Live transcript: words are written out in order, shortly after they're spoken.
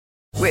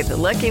With the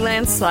Lucky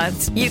Land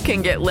Slots, you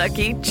can get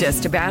lucky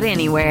just about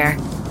anywhere.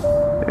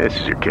 This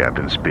is your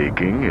captain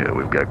speaking.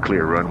 We've got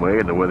clear runway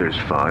and the weather's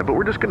fine, but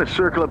we're just going to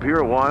circle up here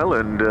a while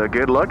and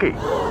get lucky.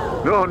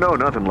 No,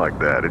 nothing like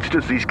that. It's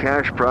just these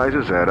cash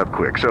prizes add up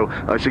quick. So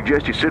I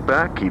suggest you sit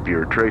back, keep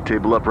your tray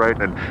table upright,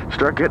 and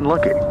start getting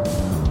lucky.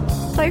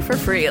 Play for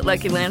free at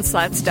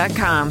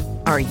LuckyLandSlots.com.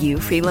 Are you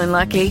feeling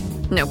lucky?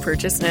 No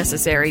purchase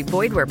necessary.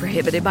 Void where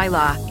prohibited by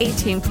law.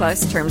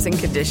 18+ terms and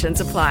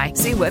conditions apply.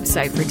 See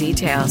website for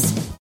details.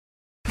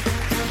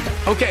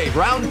 Okay,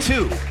 round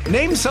two.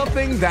 Name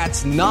something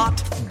that's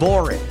not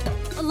boring.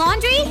 A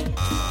laundry?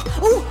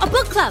 Ooh, a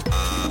book club.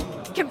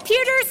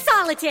 Computer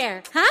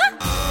solitaire, huh?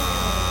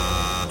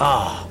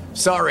 Ah,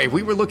 sorry,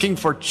 we were looking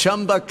for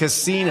Chumba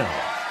Casino.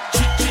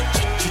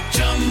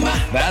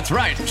 That's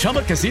right,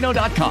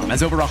 ChumbaCasino.com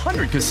has over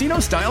 100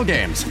 casino-style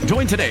games.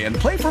 Join today and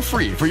play for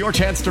free for your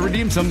chance to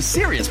redeem some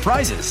serious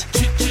prizes.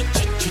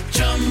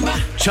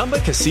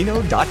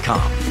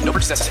 ChumbaCasino.com. No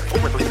purchase necessary.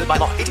 Void where prohibited by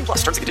law. 18+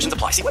 terms and conditions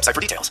apply. See website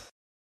for details.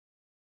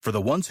 For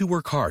the ones who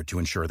work hard to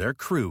ensure their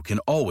crew can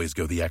always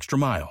go the extra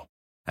mile,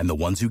 and the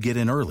ones who get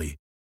in early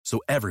so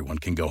everyone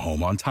can go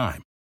home on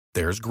time,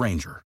 there's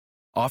Grainger,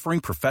 offering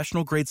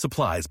professional-grade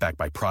supplies backed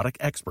by product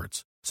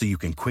experts so you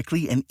can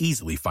quickly and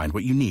easily find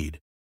what you need.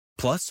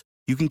 Plus,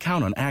 you can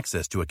count on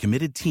access to a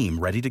committed team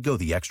ready to go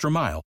the extra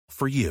mile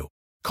for you.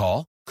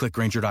 Call, click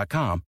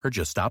Grainger.com, or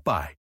just stop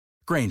by.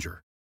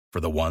 Grainger, for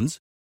the ones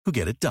who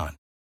get it done.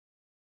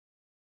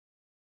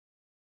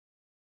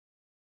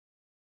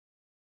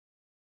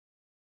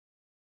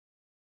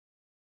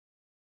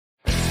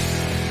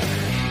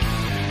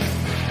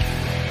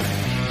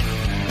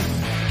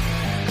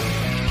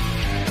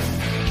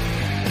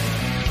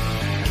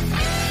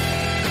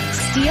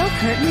 Steel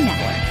Curtain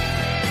Network.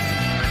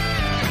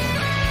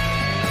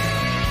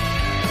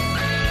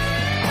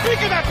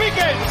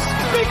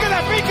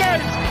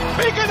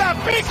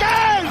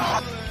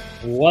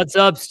 What's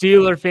up,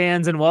 Steeler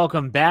fans, and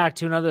welcome back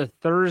to another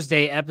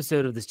Thursday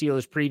episode of the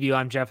Steelers Preview.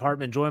 I'm Jeff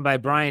Hartman, joined by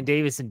Brian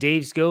Davis and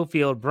Dave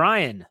Schofield.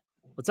 Brian,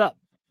 what's up?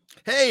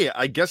 Hey,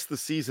 I guess the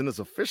season is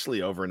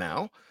officially over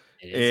now,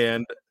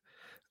 and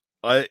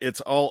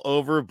it's all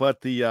over.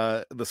 But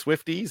the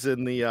Swifties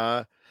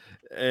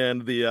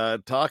and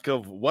the talk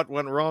of what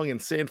went wrong in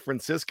San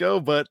Francisco.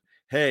 But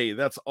hey,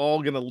 that's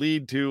all going to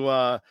lead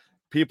to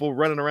people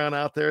running around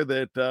out there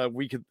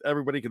that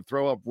everybody can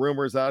throw up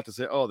rumors out to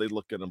say, oh, they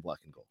look good in black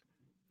and gold.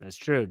 That's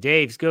true.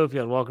 Dave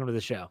Schofield, welcome to the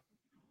show.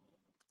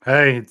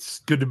 Hey, it's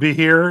good to be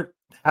here.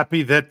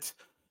 Happy that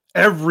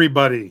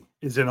everybody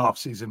is in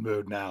off-season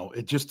mode now.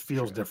 It just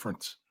feels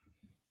different.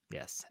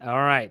 Yes. All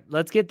right.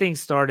 Let's get things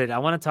started. I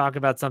want to talk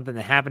about something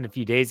that happened a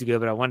few days ago,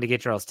 but I wanted to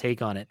get y'all's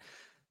take on it.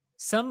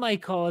 Some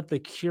might call it the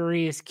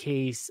curious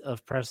case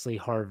of Presley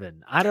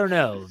Harvin. I don't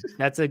know.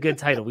 That's a good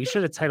title. We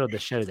should have titled the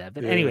show that.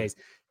 But anyways,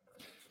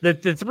 the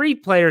three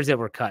players that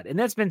were cut, and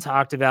that's been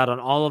talked about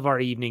on all of our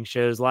evening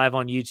shows, live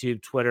on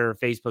YouTube, Twitter,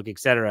 Facebook,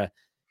 etc.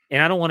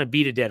 And I don't want to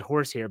beat a dead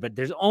horse here, but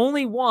there's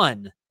only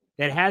one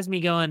that has me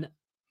going,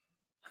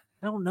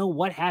 I don't know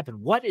what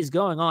happened. What is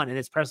going on? And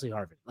it's Presley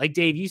Harvin. Like,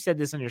 Dave, you said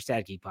this on your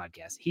Stat Geek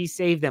podcast. He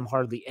saved them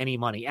hardly any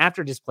money.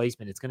 After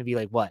displacement, it's going to be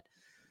like, what,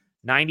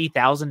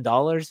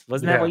 $90,000?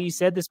 Wasn't that what you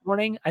said this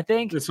morning, I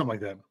think? It's something like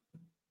that.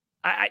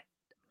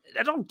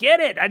 I don't get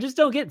it. I just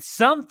don't get it.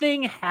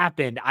 Something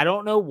happened. I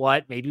don't know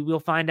what. Maybe we'll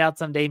find out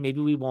someday.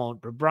 Maybe we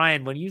won't. But,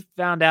 Brian, when you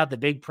found out the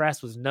big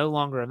press was no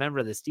longer a member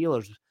of the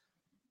Steelers,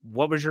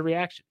 what was your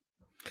reaction?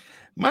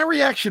 My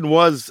reaction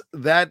was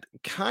that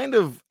kind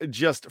of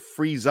just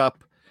frees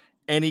up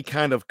any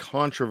kind of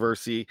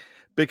controversy,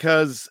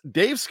 because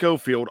Dave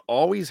Schofield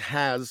always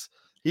has,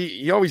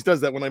 he always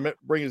does that when I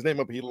bring his name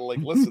up. He like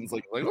listens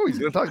like oh, he's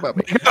going to talk about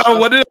me. Oh,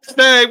 what did I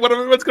say?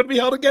 What's going to be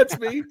held against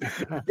me?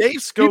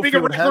 Dave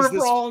Schofield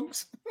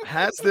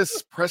has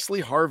this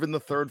Presley Harvin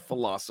III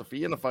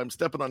philosophy, and if I'm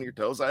stepping on your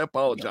toes, I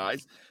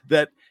apologize,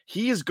 that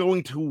he is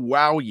going to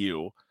wow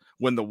you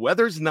when the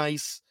weather's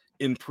nice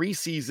in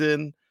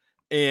preseason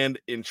and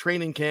in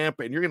training camp,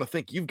 and you're going to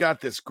think you've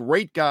got this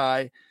great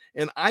guy.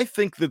 And I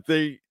think that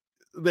they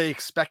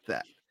expect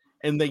that,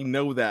 and they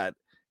know that,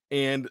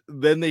 and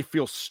then they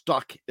feel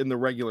stuck in the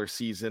regular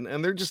season,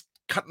 and they're just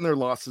cutting their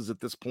losses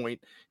at this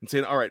point and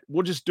saying, all right,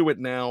 we'll just do it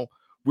now.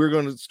 We're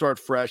going to start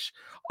fresh.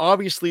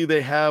 Obviously, they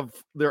have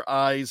their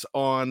eyes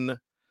on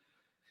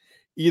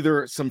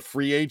either some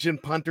free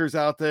agent punters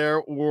out there,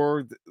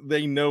 or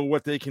they know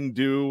what they can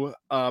do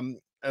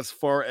as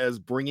far as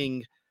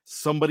bringing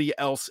somebody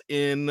else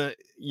in,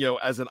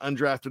 as an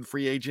undrafted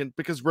free agent.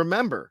 Because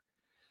remember,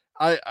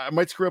 I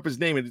might screw up his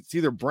name, and it's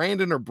either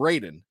Brandon or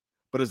Braden,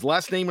 but his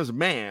last name is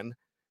Mann,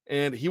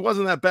 and he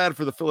wasn't that bad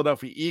for the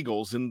Philadelphia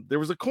Eagles. And there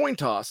was a coin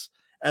toss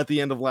at the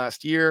end of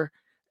last year.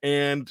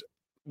 And,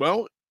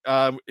 well,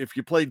 if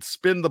you played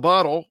spin the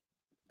bottle,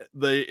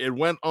 it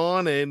went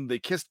on, and they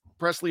kissed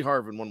Presley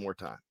Harvin one more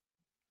time.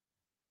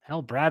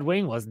 Hell, Brad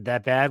Wing wasn't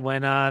that bad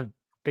when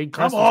Big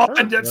Come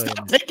on,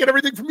 stop taking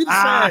everything from me to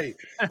say.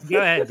 Go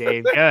ahead,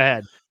 Dave. Go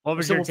ahead. What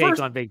was your take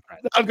on Big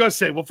Press? I'm going to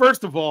say, well,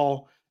 first of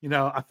all,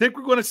 I think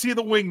we're going to see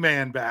the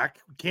wingman back.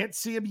 We can't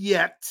see him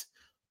yet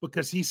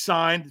because he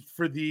signed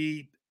for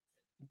the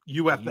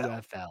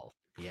UFL.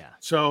 Yeah.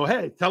 So,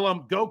 hey, tell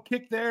him, go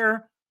kick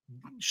there.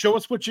 Show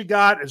us what you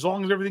got. As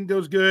long as everything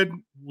goes good,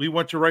 we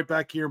want you right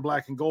back here in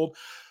black and gold.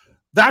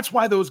 That's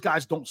why those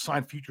guys don't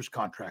sign futures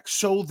contracts,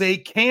 so they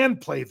can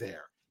play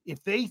there.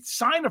 If they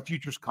sign a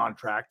futures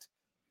contract,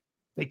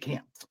 they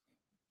can't.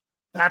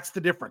 That's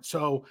the difference.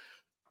 So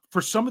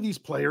for some of these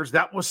players,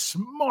 that was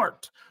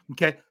smart.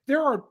 Okay.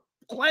 There are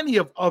plenty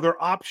of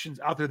other options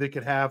out there they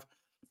could have.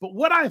 But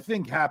what I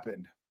think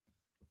happened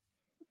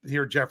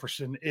here,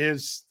 Jefferson,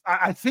 is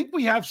I think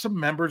we have some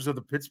members of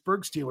the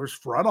Pittsburgh Steelers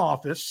front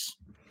office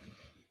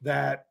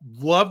that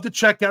love to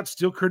check out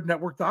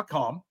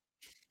steelcurtainnetwork.com,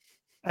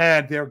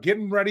 and they're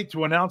getting ready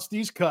to announce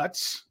these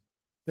cuts.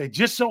 They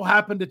just so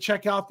happened to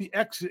check out the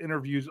exit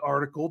interviews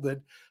article that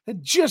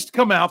had just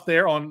come out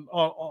there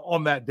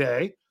on that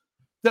day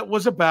that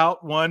was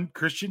about one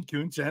Christian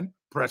Kuntz and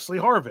Presley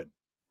Harvin.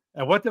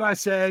 And what did I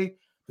say?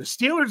 The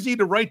Steelers need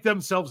to write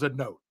themselves a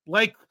note,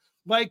 like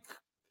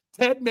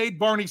Ted made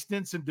Barney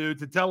Stinson do,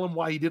 to tell him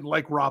why he didn't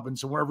like Robin.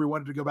 So wherever he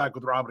wanted to go back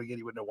with Robin again,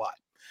 he wouldn't know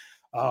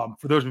why.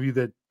 For those of you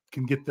that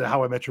can get the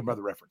How I Met Your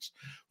Mother reference,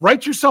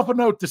 write yourself a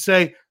note to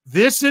say,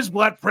 this is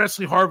what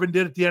Presley Harvin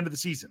did at the end of the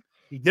season.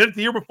 He did it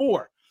the year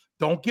before.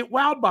 Don't get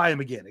wowed by him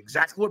again.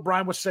 Exactly what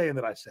Brian was saying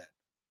that I said.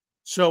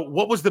 So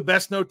what was the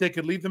best note they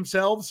could leave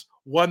themselves?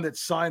 One that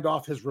signed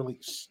off his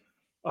release.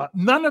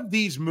 None of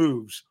these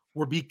moves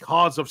were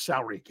because of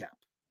salary cap.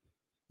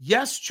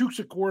 Yes,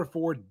 Chukwuka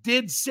Okorafor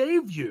did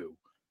save you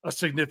a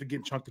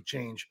significant chunk of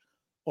change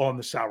on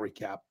the salary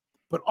cap,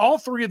 but all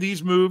three of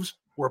these moves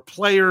were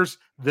players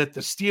that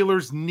the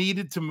Steelers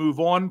needed to move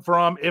on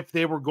from if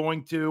they were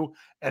going to,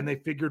 and they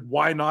figured,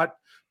 why not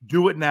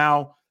do it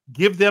now?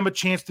 Give them a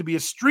chance to be a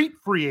street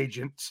free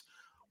agent,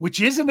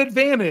 which is an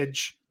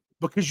advantage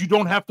because you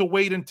don't have to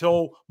wait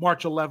until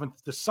March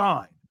 11th to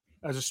sign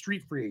as a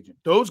street free agent.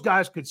 Those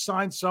guys could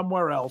sign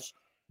somewhere else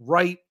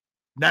right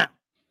now.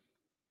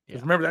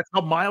 Because remember, that's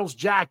how Miles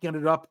Jack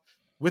ended up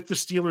with the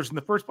Steelers in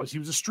the first place. He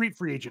was a street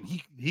free agent.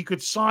 He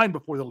could sign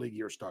before the league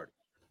year started.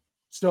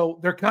 So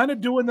they're kind of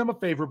doing them a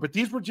favor, but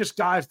these were just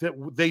guys that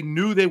they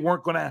knew they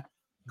weren't going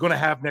to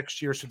have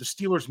next year. So the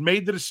Steelers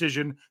made the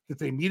decision that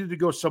they needed to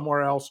go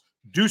somewhere else,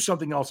 do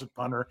something else at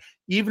punter.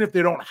 Even if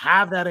they don't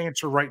have that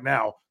answer right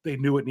now, they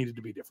knew it needed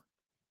to be different.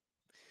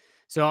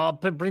 So I'll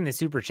bring the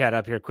super chat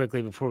up here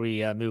quickly before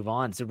we move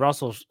on. So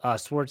Russell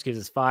Swartz gives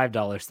us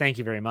 $5. Thank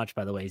you very much,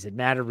 by the way. He said,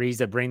 Matt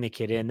Ariza, bring the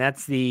kid in.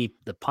 That's the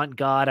punt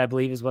god, I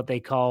believe is what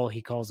he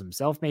calls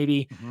himself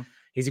maybe. Mm-hmm.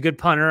 He's a good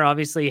punter.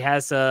 Obviously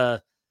has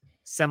a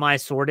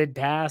semi-sorted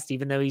past,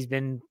 even though he's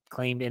been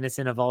claimed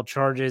innocent of all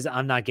charges.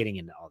 I'm not getting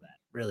into all that.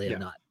 Really,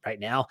 I'm not right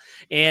now.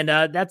 And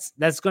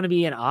that's going to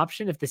be an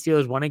option if the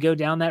Steelers want to go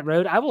down that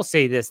road. I will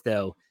say this,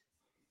 though.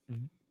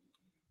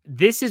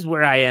 This is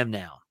where I am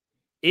now.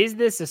 Is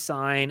this a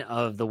sign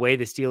of the way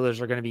the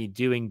Steelers are going to be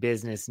doing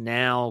business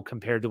now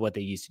compared to what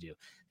they used to do?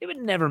 They would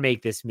never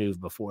make this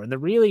move before. And the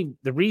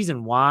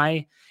reason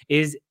why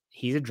is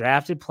he's a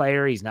drafted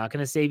player. He's not going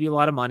to save you a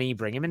lot of money.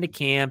 Bring him into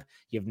camp.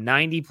 You have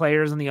 90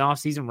 players on the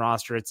offseason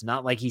roster. It's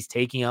not like he's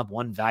taking up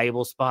one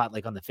valuable spot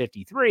like on the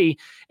 53,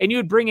 and you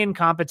would bring in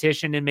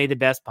competition and may the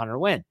best punter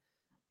win.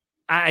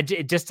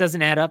 It just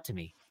doesn't add up to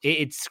me.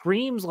 It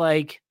screams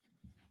like,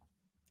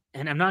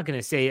 and I'm not going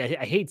to say,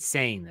 I hate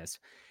saying this,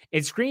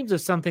 it screams of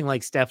something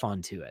like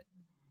Stephon Tuitt,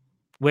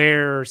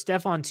 where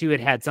Stephon Tuitt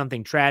had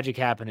something tragic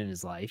happen in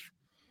his life.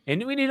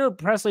 And we know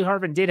Presley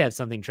Harvin did have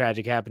something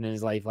tragic happen in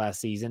his life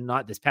last season,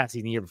 not this past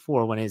season, the year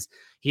before, when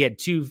he had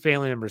two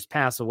family members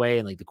pass away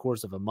in like the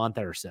course of a month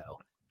or so.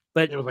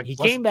 But he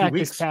came back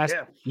this past,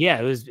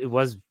 it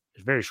was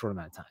a very short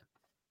amount of time.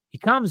 He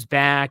comes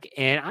back,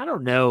 and I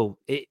don't know,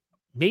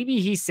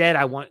 maybe he said,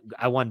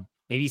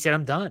 maybe he said,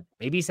 I'm done.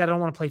 Maybe he said, I don't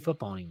want to play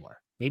football anymore.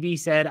 Maybe he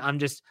said,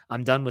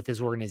 I'm done with this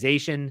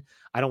organization.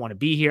 I don't want to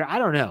be here. I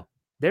don't know.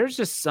 There's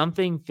just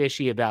something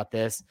fishy about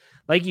this.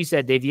 Like you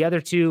said, Dave, the other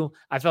two,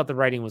 I felt the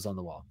writing was on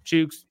the wall.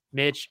 Chooks,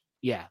 Mitch,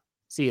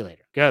 see you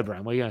later. Go ahead,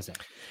 Brian. What are you going to say?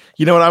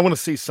 You know what? I want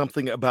to say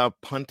something about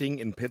punting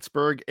in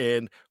Pittsburgh.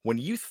 And when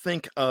you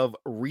think of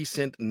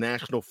recent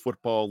National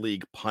Football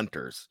League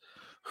punters,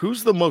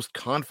 who's the most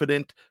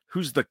confident?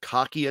 Who's the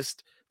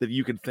cockiest that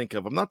you can think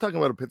of? I'm not talking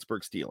about a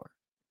Pittsburgh Steeler.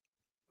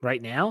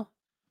 Right now?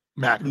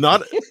 Not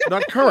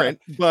current,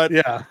 but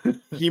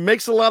he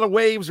makes a lot of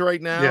waves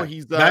right now. Yeah.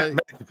 He's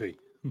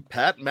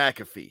Pat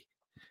McAfee,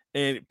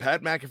 and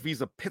Pat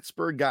McAfee's a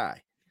Pittsburgh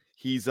guy.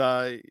 He's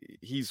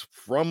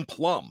from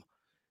Plum,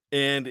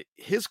 and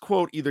his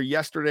quote either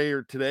yesterday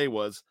or today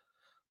was,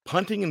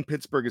 "Punting in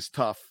Pittsburgh is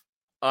tough.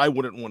 I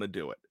wouldn't want to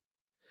do it."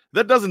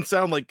 That doesn't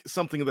sound like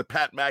something that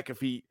Pat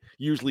McAfee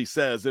usually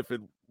says if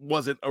it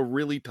wasn't a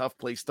really tough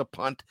place to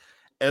punt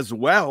as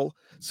well.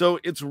 So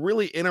it's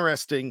really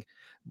interesting,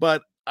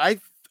 but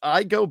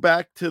I go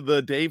back to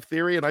the Dave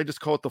theory, and I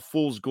just call it the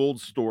fool's gold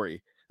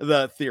story.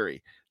 The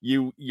theory,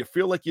 you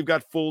feel like you've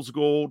got fool's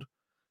gold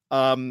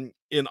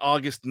in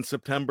August and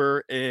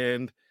September,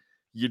 and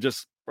you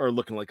just are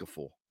looking like a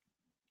fool.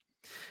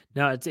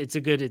 No, it's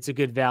a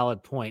good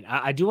valid point.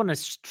 I do want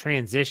to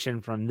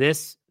transition from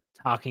this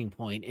talking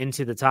point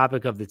into the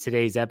topic of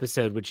today's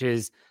episode, which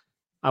is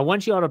I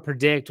want you all to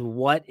predict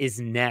what is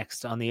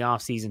next on the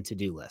offseason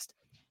to-do list.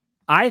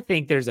 I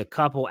think there's a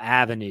couple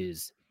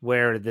avenues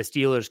where the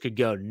Steelers could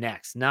go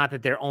next. Not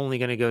that they're only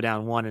going to go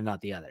down one and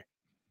not the other.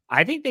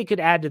 I think they could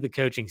add to the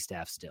coaching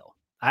staff still.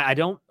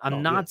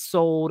 I'm not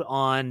sold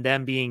on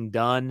them being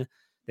done,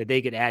 that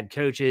they could add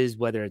coaches,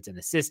 whether it's an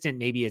assistant,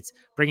 maybe it's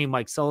bringing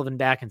Mike Sullivan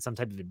back in some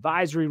type of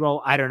advisory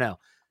role. I don't know.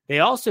 They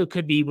also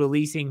could be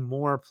releasing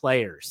more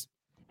players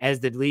as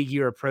the league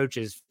year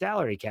approaches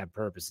salary cap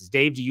purposes.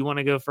 Dave, do you want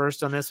to go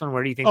first on this one?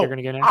 Where do you think they're going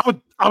to go next?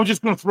 I was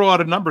just going to throw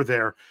out a number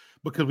there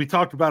because we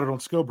talked about it on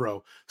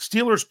Scobro.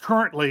 Steelers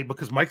currently,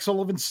 because Mike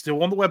Sullivan's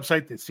still on the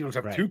website, the Steelers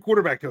have 2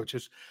 quarterback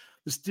coaches.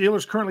 The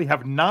Steelers currently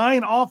have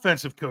 9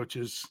 offensive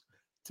coaches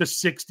to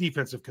 6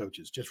 defensive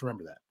coaches. Just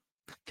remember that.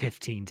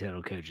 15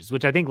 total coaches,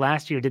 which I think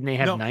last year, didn't they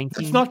have 19?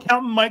 That's not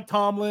counting Mike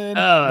Tomlin.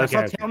 That's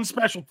not counting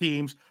special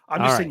teams.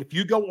 I'm just saying, if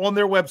you go on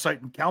their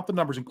website and count the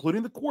numbers,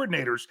 including the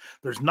coordinators,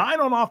 there's 9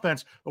 on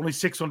offense, only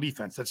 6 on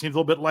defense. That seems a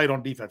little bit light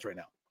on defense right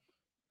now.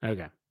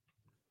 Okay.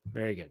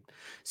 Very good.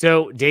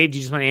 So, Dave, do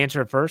you just want to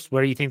answer it first?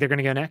 Where do you think they're going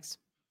to go next?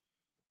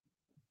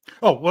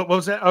 Oh, what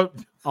was that?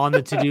 On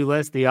the to-do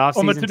list, the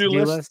offseason to-do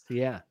list?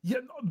 Yeah.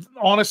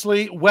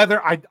 Honestly,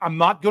 whether I'm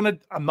not gonna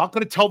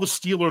tell the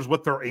Steelers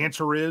what their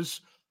answer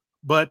is,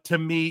 but to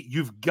me,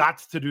 you've got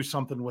to do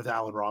something with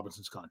Allen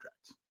Robinson's contract.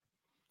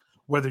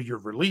 Whether you're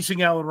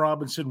releasing Allen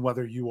Robinson,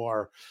 whether you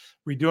are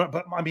redoing it,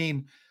 but I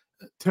mean,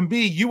 to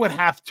me, you would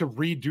have to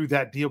redo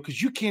that deal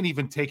because you can't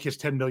even take his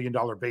 $10 million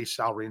base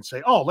salary and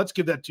say, oh, let's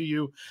give that to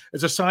you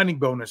as a signing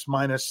bonus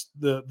minus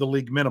the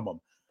league minimum.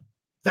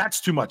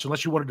 That's too much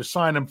unless you wanted to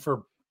sign him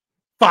for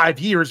 5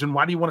 years. And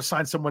why do you want to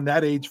sign someone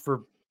that age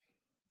for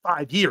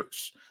 5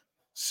 years?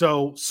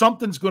 So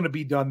something's going to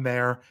be done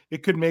there.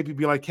 It could maybe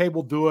be like, hey,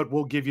 we'll do it.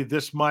 We'll give you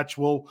this much.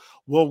 We'll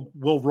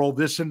roll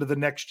this into the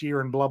next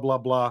year and blah, blah,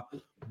 blah.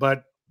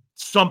 But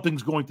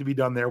something's going to be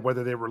done there,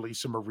 whether they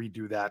release him or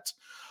redo that.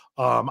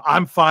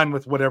 I'm fine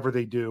with whatever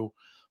they do,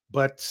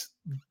 but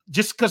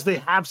just because they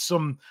have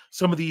some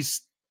of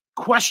these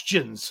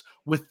questions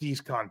with these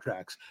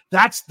contracts,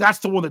 that's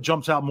the one that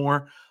jumps out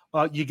more.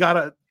 You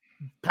got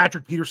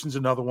Patrick Peterson's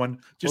another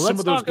one. Just some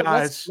of those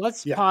guys.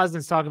 Let's pause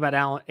and talk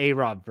about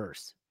A-Rob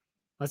first.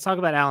 Let's talk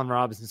about Allen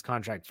Robinson's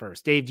contract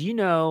first. Dave, do you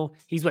know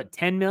he's what,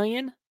 $10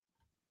 million?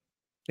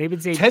 They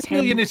would say $10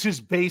 million is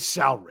his base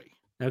salary.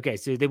 Okay,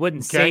 so they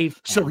wouldn't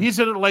save 10. So he's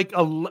at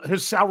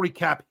his salary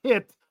cap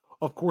hit,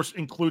 of course,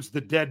 includes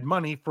the dead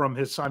money from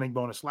his signing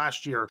bonus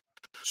last year.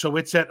 So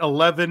it's at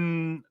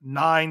 11,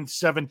 9,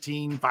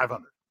 17,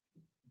 500.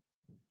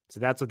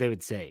 So that's what they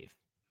would save.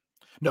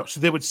 No,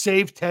 so they would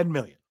save $10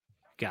 million.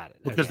 Got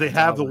it. Because they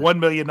have the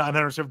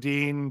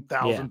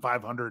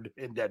 $1,917,500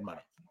 in dead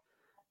money.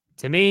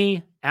 To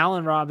me,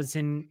 Allen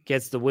Robinson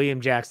gets the William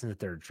Jackson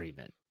III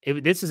treatment.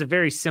 This is a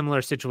very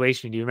similar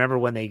situation. Do you remember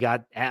when they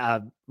got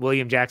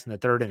William Jackson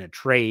III in a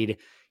trade?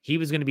 He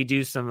was going to be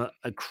due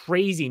a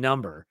crazy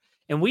number.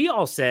 And we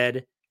all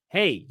said,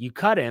 hey, you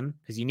cut him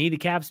because you need the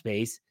cap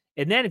space.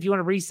 And then if you want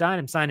to re-sign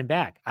him, sign him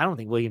back. I don't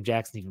think William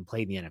Jackson even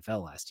played in the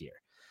NFL last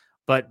year.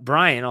 But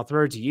Brian, I'll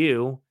throw it to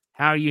you.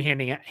 How are you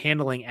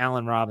handling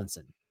Allen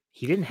Robinson?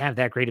 He didn't have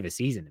that great of a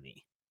season to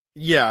me.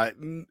 Yeah,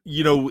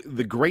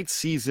 the great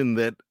season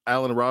that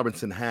Allen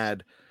Robinson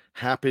had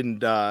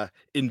happened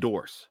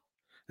indoors.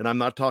 And I'm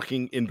not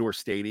talking indoor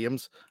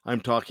stadiums.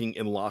 I'm talking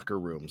in locker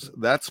rooms.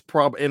 That's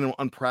probably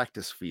on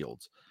practice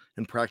fields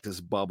and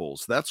practice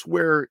bubbles. That's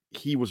where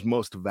he was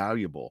most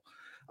valuable.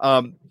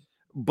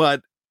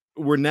 But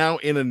we're now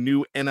in a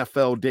new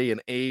NFL day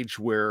and age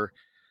where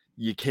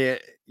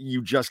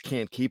you just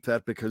can't keep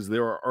that because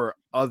there are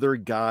other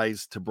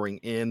guys to bring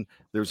in.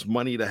 There's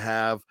money to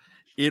have.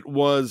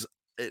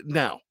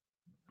 Now,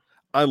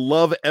 I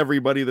love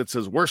everybody that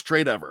says worst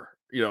trade ever,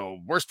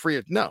 worst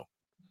free. No,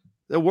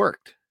 it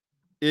worked.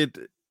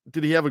 Did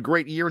he have a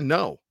great year?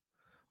 No,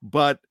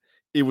 but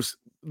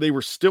they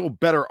were still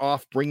better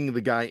off bringing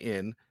the guy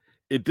in.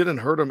 It didn't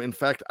hurt him. In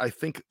fact, I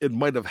think it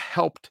might have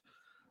helped.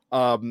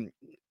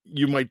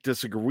 You might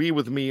disagree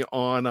with me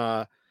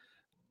on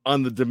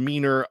the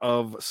demeanor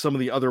of some of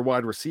the other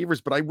wide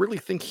receivers, but I really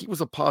think he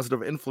was a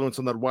positive influence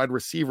on that wide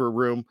receiver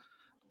room.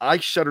 I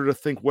shudder to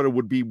think what it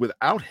would be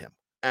without him,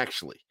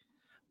 actually.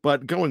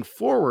 But going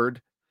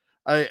forward,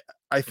 I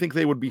think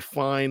they would be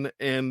fine.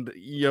 And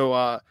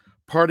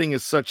parting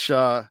is such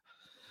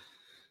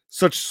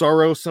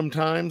sorrow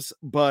sometimes,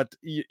 but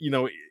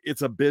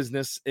it's a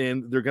business,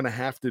 and they're going to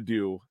have to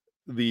do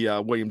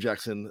the William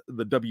Jackson,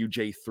 the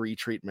WJ3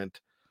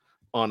 treatment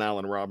on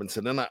Allen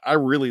Robinson. And I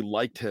really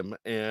liked him,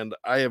 and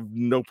I have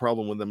no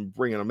problem with them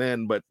bringing him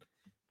in, but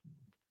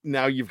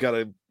now you've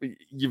got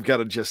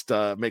to just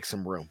make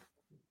some room.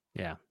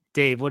 Yeah.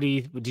 Dave, do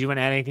you want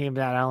to add anything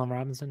about Allen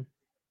Robinson?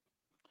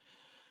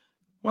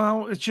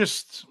 Well, it's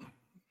just,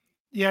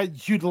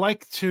 you'd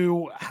like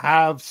to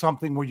have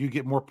something where you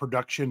get more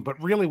production, but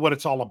really what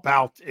it's all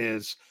about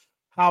is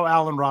how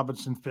Allen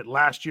Robinson fit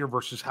last year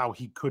versus how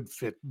he could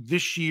fit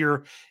this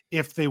year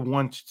if they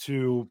want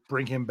to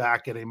bring him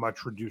back at a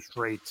much reduced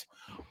rate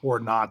or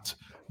not.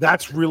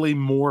 That's really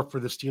more for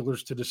the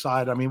Steelers to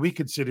decide. I mean, we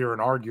could sit here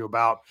and argue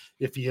about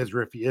if he is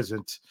or if he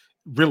isn't.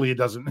 Really, it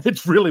doesn't.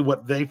 It's really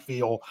what they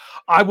feel.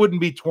 I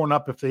wouldn't be torn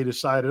up if they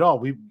decided,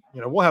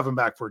 we'll have him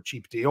back for a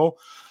cheap deal.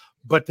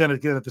 But then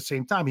again, at the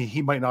same time,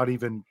 he might not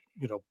even,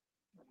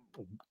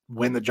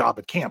 win the job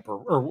at camp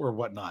or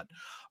whatnot.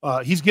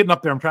 He's getting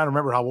up there. I'm trying to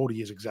remember how old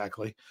he is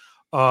exactly.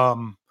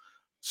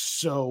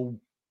 So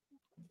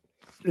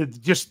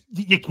it just,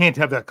 you can't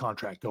have that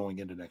contract going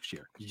into next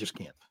year. You just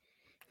can't.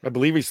 I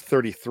believe he's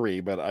 33,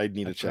 but I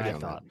need to check on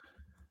that.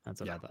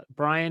 That's what I thought.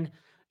 Brian,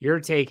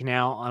 your take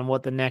now on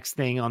what the next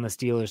thing on the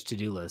Steelers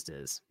to-do list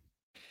is.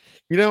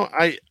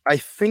 I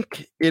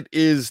think it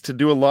is to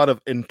do a lot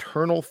of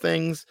internal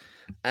things,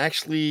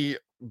 actually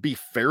be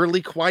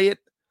fairly quiet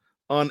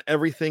on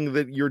everything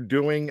that you're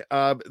doing.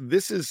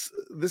 This is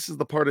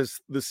the part of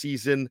the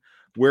season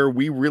where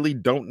we really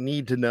don't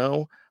need to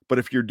know. But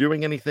if you're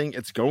doing anything,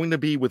 it's going to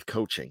be with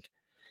coaching.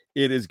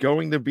 It is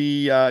going to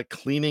be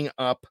cleaning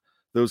up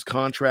those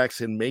contracts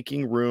and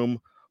making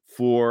room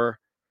for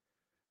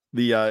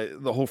the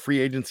whole free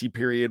agency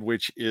period,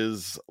 which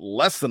is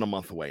less than a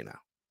month away now.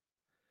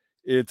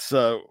 It's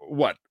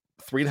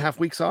 3.5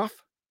 weeks off?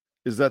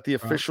 Is that the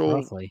official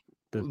roughly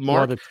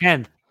mark? The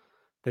 10th.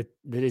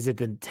 Is it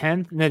the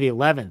 10th? No, the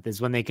 11th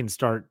is when they can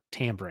start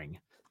tampering.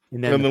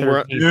 And then we're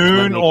at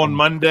noon on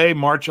Monday,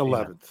 March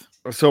 11th.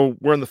 Yeah. So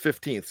we're on the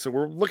 15th. So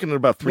we're looking at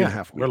about 3.5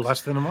 weeks. We're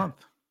less than a month.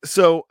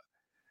 So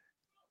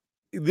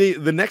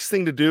the next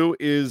thing to do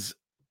is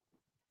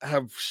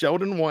have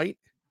Sheldon White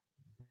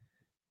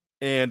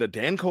and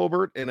Dan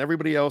Colbert and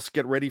everybody else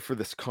get ready for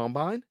this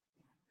combine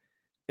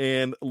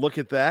and look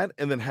at that.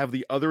 And then have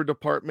the other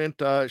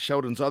department,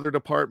 Sheldon's other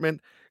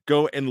department,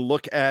 go and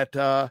look at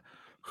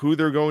who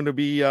they're going to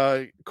be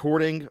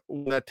courting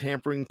when that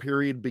tampering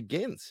period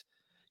begins.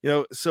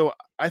 So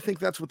I think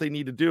that's what they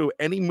need to do.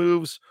 Any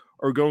moves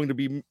are going to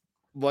be,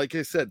 like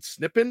I said,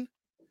 snipping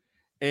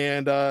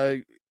and,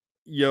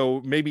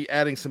 maybe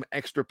adding some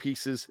extra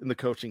pieces in the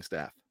coaching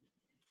staff.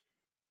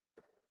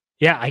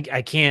 Yeah,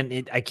 I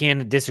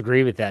can't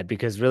disagree with that,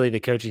 because really the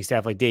coaching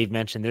staff, like Dave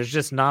mentioned, there's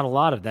just not a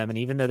lot of them. And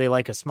even though they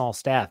like a small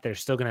staff, they're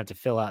still going to have to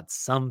fill out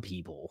some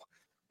people.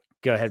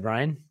 Go ahead,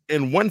 Brian.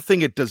 And one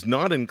thing it does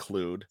not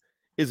include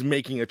is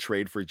making a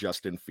trade for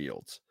Justin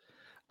Fields.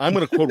 I'm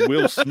going to quote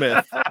Will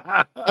Smith.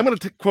 I'm going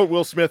to quote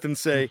Will Smith and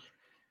say,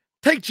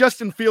 take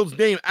Justin Fields'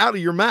 name out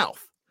of your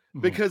mouth.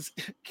 Because,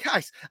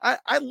 guys,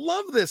 I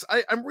love this.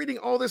 I'm reading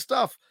all this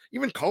stuff.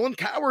 Even Colin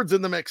Coward's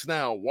in the mix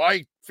now.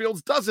 Why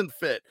Fields doesn't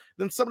fit.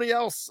 Then somebody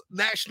else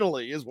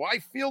nationally is why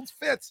Fields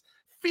fits.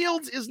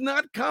 Fields is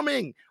not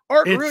coming.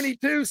 Art Rooney,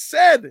 too,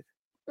 said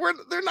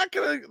they're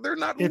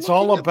not. It's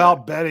all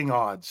about betting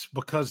odds,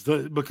 because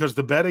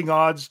the betting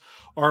odds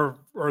are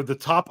the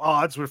top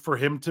odds for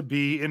him to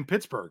be in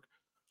Pittsburgh.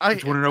 I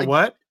want to know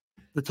what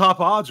the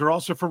top odds are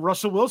also for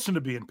Russell Wilson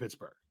to be in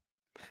Pittsburgh.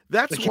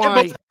 That's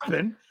why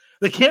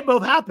they can't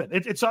both happen.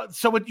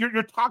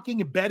 You're talking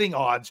betting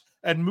odds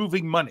and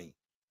moving money.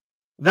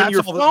 When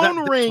your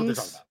phone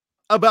rings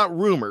about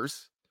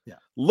rumors,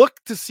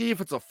 look to see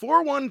if it's a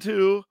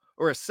 412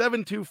 or a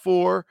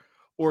 724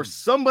 or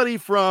somebody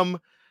from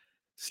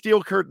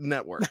Steel Curtain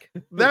Network.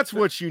 That's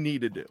what you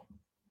need to do.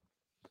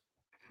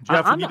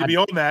 Jeff, we need to be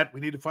on that. We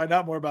need to find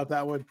out more about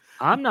that one.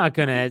 I'm not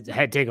going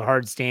to take a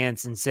hard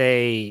stance and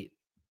say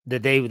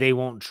that they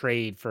won't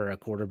trade for a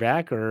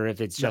quarterback, or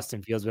if it's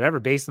Justin Fields, whatever,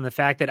 based on the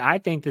fact that I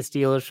think the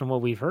Steelers, from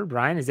what we've heard,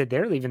 Brian, is that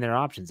they're leaving their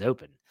options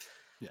open.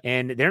 Yeah.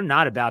 And they're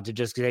not about to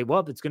just say,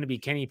 well, it's going to be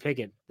Kenny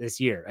Pickett this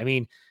year. I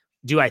mean,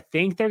 do I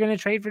think they're going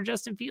to trade for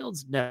Justin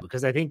Fields? No,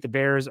 because I think the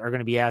Bears are going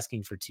to be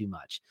asking for too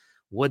much.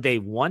 Would they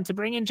want to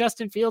bring in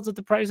Justin Fields if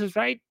the price is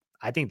right?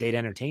 I think they'd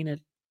entertain it.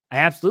 I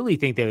absolutely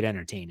think they would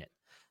entertain it.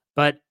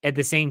 But at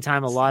the same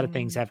time, a lot of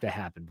things have to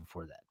happen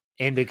before that.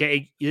 And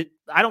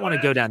I don't want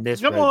to go down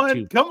this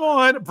road. Come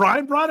on.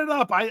 Brian brought it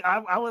up.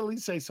 I will at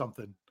least say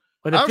something.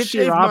 But I'll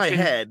shave my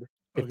head.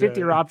 The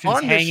 50-year option's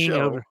hanging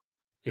over.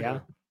 Yeah.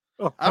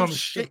 I'll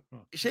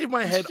shave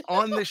my head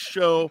on this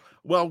show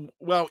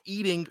while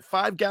eating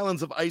 5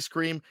 gallons of ice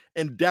cream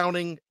and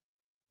downing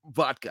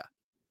vodka.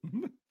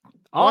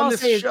 All I'll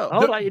say is,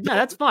 hold on, no,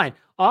 that's fine.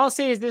 All I'll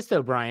say is this,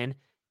 though, Brian.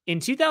 In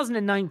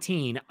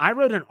 2019, I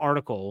wrote an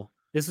article.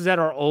 This was at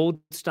our old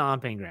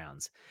stomping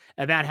grounds,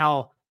 about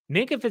how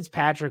Minkah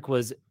Fitzpatrick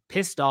was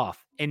pissed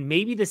off and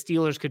maybe the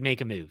Steelers could make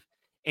a move.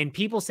 And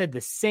people said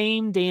the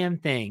same damn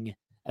thing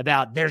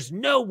about there's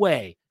no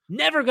way,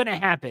 never going to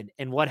happen.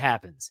 And what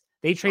happens?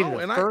 They traded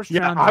a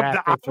first-round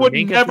draft pick. I would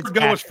never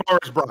go as far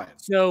as Brian.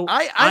 So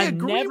I'm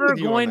never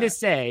going to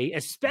say,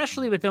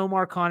 especially with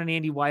Omar Khan and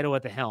Andy Weidel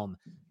at the helm,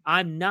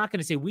 I'm not going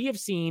to say we have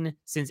seen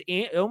since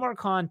Omar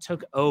Khan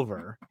took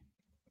over.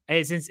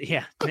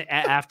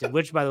 Afton,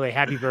 which, by the way,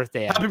 happy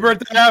birthday, Afton. Happy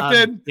birthday,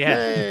 Afton.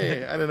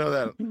 Hey, I didn't know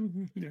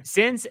that.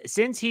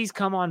 Since he's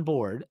come on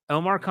board,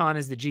 Omar Khan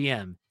is the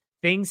GM.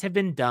 Things have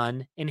been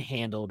done and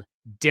handled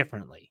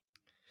differently.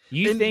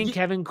 You think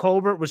Kevin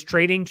Colbert was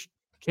trading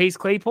Chase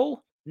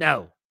Claypool?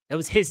 No, that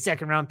was his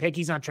second round pick.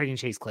 He's not trading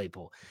Chase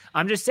Claypool.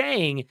 I'm just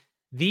saying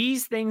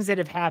these things that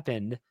have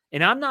happened,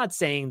 and I'm not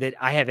saying that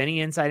I have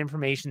any inside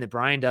information that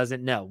Brian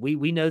doesn't know.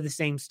 We know the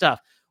same stuff.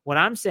 What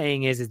I'm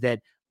saying is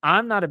that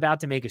I'm not about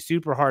to make a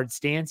super hard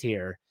stance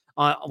here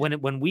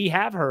when we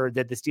have heard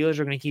that the Steelers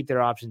are going to keep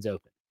their options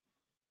open.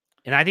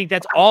 And I think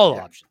that's all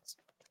options.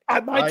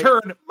 My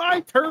turn.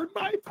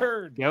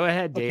 Go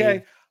ahead, Dave.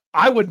 Okay.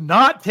 I would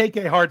not take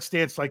a hard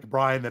stance like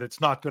Brian that it's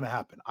not going to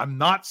happen. I'm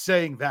not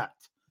saying that.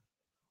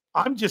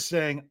 I'm just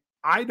saying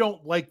I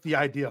don't like the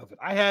idea of it.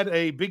 I had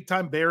a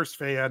big-time Bears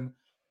fan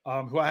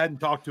who I hadn't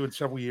talked to in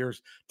several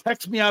years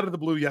text me out of the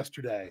blue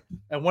yesterday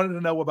and wanted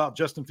to know about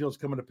Justin Fields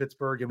coming to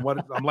Pittsburgh and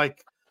what I'm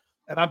like.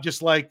 And I'm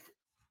just like,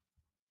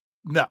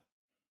 no.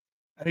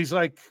 And he's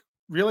like,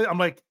 really? I'm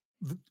like,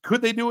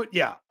 could they do it?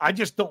 Yeah. I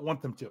just don't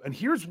want them to. And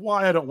here's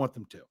why I don't want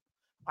them to.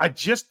 I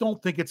just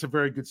don't think it's a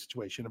very good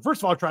situation. And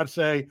first of all, I try to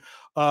say,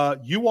 if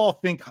you all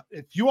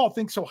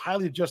think so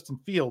highly of Justin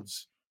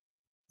Fields,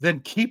 then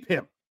keep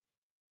him.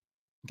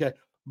 Okay.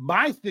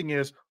 My thing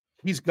is,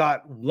 he's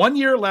got 1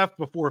 year left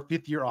before a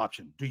 5th-year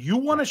option. Do you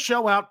want to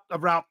shell out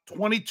about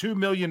 $22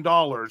 million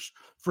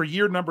for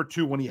year number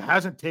 2 when he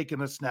hasn't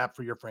taken a snap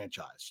for your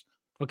franchise?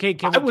 Okay.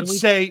 I would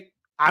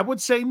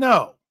say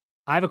no.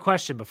 I have a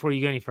question before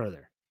you go any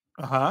further.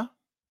 Uh-huh.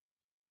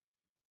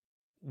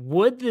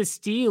 Would the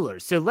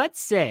Steelers, so let's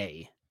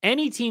say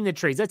any team that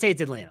trades, let's say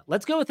it's Atlanta.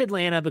 Let's go with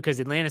Atlanta because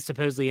Atlanta's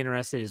supposedly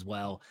interested as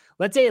well.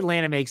 Let's say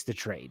Atlanta makes the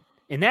trade,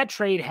 and that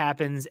trade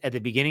happens at the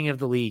beginning of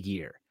the league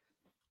year.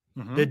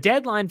 Mm-hmm. The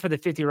deadline for the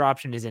 5th-year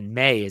option is in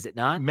May, is it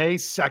not? May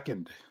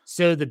 2nd.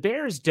 So the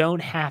Bears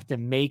don't have to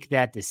make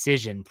that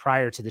decision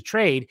prior to the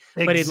trade,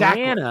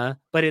 exactly.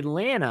 but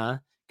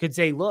Atlanta could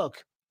say,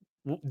 look,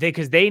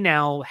 because they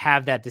now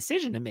have that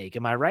decision to make.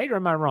 Am I right or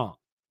am I wrong?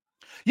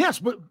 Yes,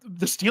 but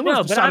the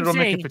Steelers decided on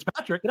Minka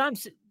Fitzpatrick.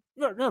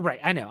 No, right.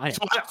 I know.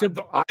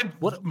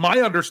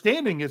 My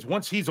understanding is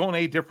once he's on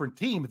a different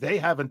team, they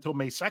have until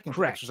May 2nd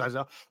to exercise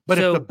that. But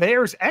if the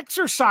Bears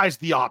exercise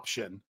the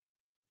option,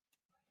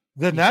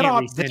 then that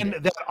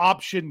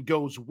option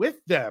goes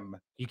with them.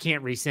 You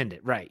can't rescind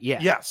it, right? Yeah.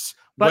 Yes,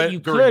 but you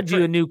could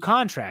do a new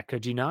contract,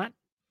 could you not?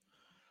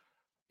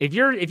 If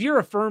you're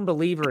a firm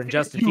believer in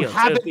Justin Fields, you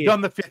haven't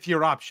done the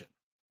 5th-year option.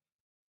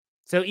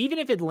 So even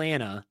if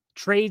Atlanta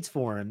trades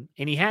for him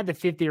and he had the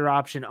 5th-year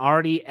option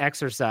already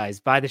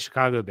exercised by the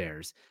Chicago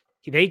Bears,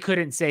 they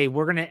couldn't say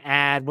we're going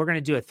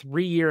to do a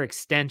 3-year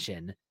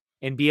extension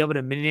and be able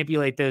to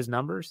manipulate those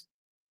numbers.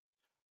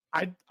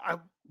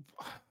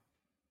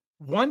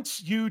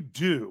 Once you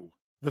do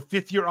the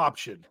 5th-year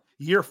option,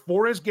 year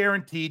 4 is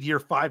guaranteed, year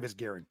 5 is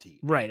guaranteed.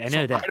 Right. I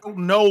know that. I don't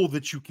know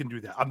that you can do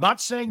that. I'm not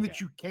saying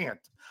that you can't.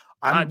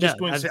 I'm just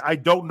going to say I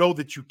don't know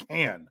that you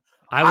can.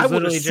 I would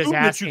literally assume just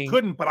asking that you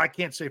couldn't, but I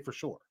can't say for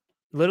sure.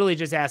 Literally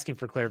just asking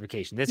for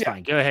clarification. That's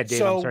fine. Go ahead, Dave.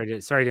 So,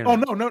 I'm sorry to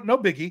interrupt. No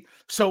biggie.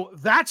 So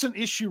that's an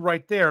issue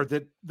right there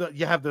that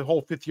you have the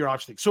whole 5th-year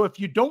option thing. So if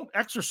you don't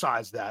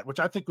exercise that,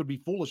 which I think would be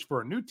foolish for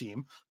a new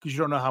team because you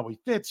don't know how he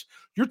fits,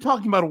 you're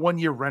talking about a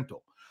 1-year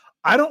rental.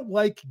 I don't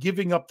like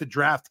giving up the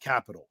draft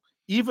capital,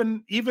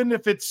 even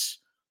if it's,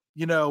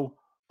 a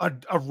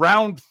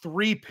round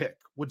 3 pick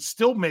would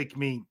still make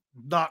me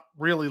not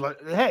really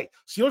like, hey,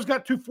 Steelers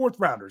got 2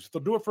 4th-rounders. If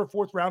they'll do it for a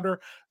 4th-rounder,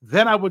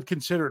 then I would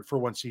consider it for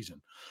 1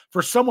 season.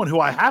 For someone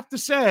who I have to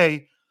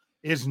say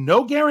is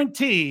no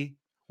guarantee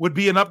would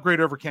be an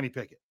upgrade over Kenny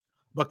Pickett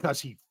because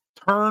he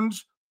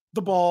turns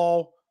the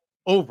ball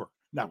over.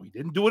 Now, he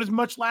didn't do it as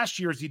much last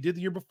year as he did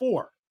the year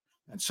before.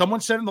 And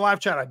someone said in the live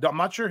chat, I'm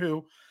not sure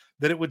who,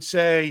 that it would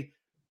say,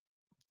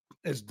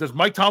 does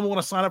Mike Tomlin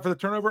want to sign up for the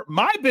turnover?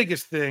 My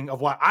biggest thing of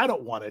why I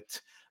don't want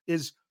it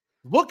is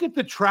look at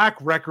the track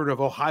record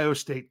of Ohio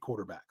State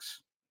quarterbacks.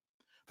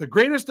 The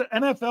greatest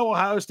NFL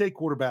Ohio State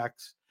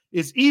quarterbacks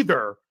is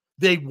either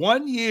they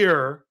 1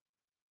 year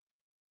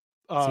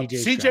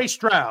CJ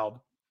Stroud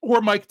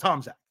or Mike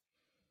Tomczak.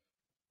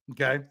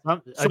 Okay.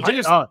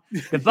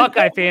 The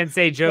Buckeye fans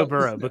say Joe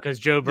Burrow because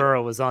Joe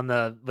Burrow was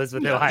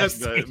with Ohio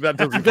State.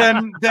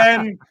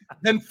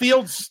 Then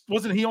Fields,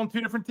 wasn't he on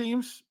 2 different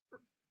teams?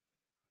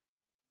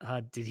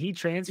 Did he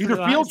transfer?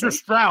 Either Fields or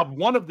Stroud,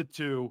 one of the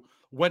 2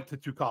 went to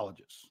 2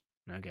 colleges.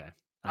 Okay.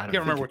 I can't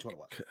remember which one it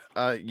was.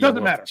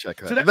 Doesn't matter.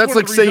 Check that. So that's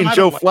like saying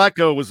Joe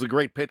Flacco was the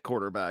great Pitt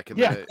quarterback. In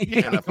the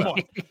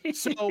NFL.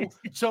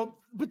 Come on.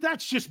 But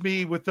that's just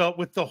me with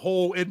the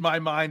whole in my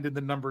mind and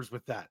the numbers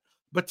with that.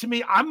 But to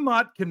me, I'm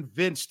not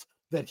convinced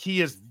that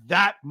he is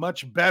that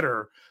much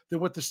better than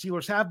what the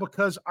Steelers have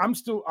because I'm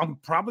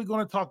probably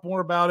going to talk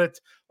more about it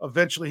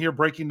eventually here,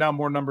 breaking down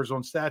more numbers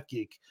on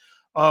StatGeek.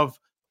 I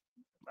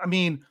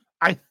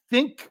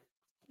think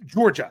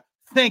Georgia.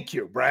 Thank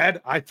you,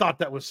 Brad. I thought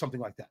that was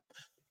something like that.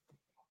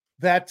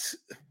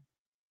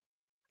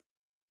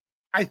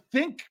 I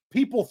think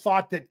people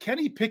thought that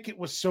Kenny Pickett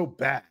was so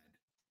bad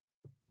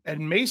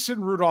and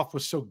Mason Rudolph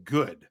was so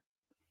good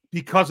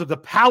because of the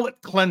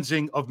palate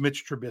cleansing of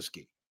Mitch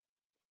Trubisky.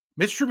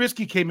 Mitch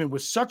Trubisky came in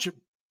with such a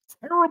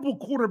terrible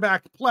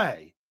quarterback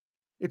play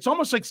It's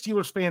almost like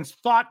Steelers fans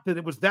thought that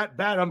it was that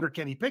bad under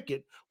Kenny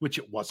Pickett, which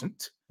it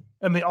wasn't.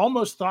 And they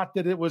almost thought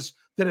that it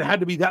had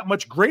to be that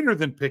much greater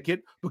than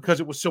Pickett because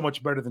it was so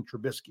much better than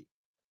Trubisky.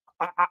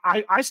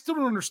 I still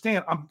don't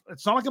understand.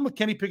 It's not like I'm a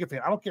Kenny Pickett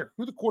fan. I don't care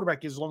who the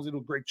quarterback is as long as they do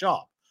a great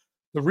job.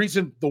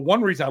 The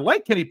one reason I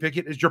like Kenny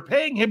Pickett is you're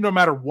paying him no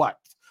matter what.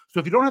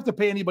 So if you don't have to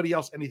pay anybody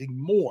else anything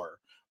more,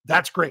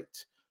 that's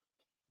great.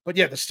 But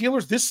yeah, the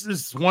Steelers, this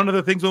is one of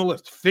the things on the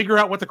list. Figure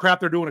out what the crap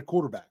they're doing at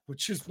quarterback,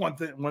 which is one of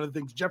the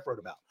things Jeff wrote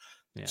about.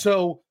 Yeah.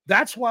 So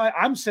that's why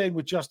I'm saying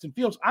with Justin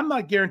Fields, I'm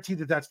not guaranteed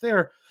that that's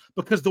there,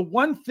 because the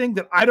one thing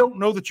that I don't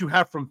know that you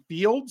have from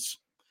Fields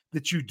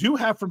that you do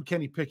have from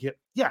Kenny Pickett,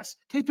 yes,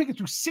 Kenny Pickett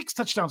threw 6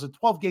 touchdowns in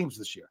 12 games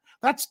this year.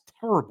 That's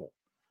terrible.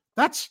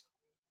 That's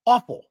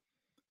awful.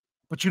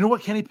 But you know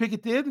what Kenny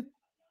Pickett did?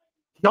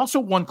 He also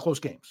won close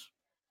games.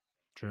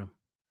 True.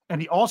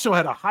 And he also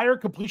had a higher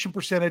completion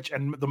percentage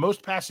and the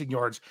most passing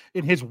yards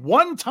in his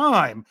one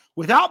time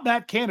without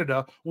Matt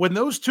Canada, when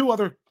those two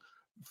other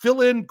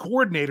fill-in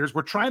coordinators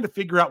were trying to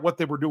figure out what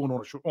they were doing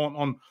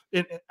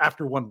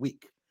after 1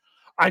 week.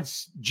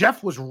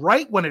 Jeff was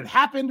right when it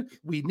happened.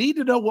 We need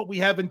to know what we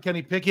have in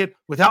Kenny Pickett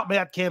without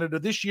Matt Canada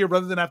this year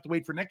rather than have to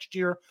wait for next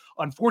year.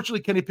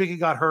 Unfortunately, Kenny Pickett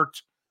got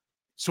hurt,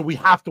 so we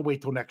have to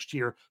wait till next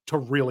year to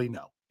really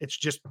know. It's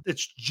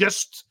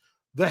just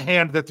the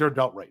hand that they're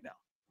dealt right now.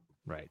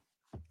 Right.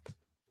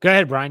 Go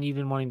ahead, Brian. You've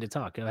been wanting to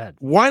talk. Go ahead.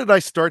 Why did I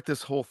start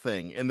this whole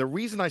thing? And the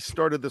reason I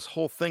started this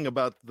whole thing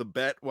about the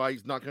bet, why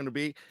he's not going to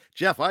be,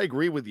 Jeff, I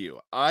agree with you.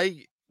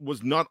 I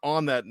was not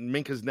on that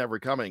Minka's never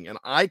coming. And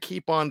I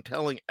keep on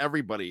telling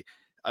everybody,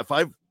 if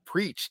I've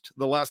preached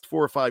the last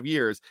 4 or 5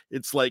 years,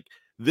 it's like,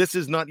 this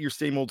is not your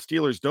same old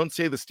Steelers. Don't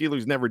say the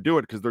Steelers never do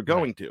it, because they're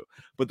going to.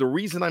 But the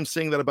reason I'm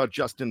saying that about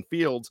Justin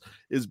Fields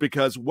is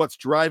because what's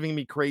driving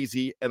me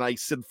crazy, and I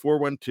said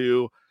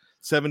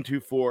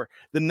 412-724,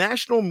 the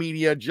national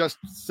media just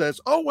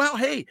says, oh, well,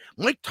 hey,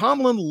 Mike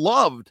Tomlin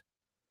loved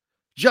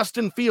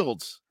Justin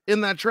Fields in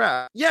that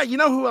draft. Yeah, you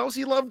know who else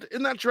he loved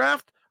in that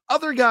draft?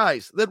 Other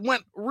guys that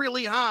went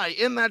really high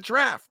in that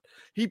draft.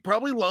 He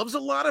probably loves a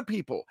lot of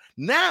people.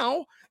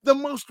 Now, the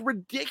most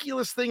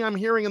ridiculous thing I'm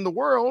hearing in the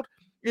world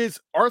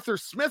is Arthur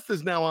Smith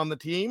is now on the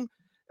team.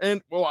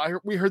 And, well,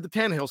 we heard the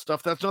Tannehill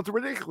stuff. That's not the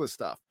ridiculous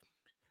stuff.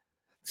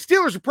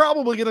 Steelers are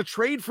probably going to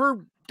trade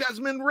for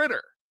Desmond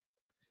Ridder.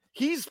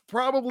 He's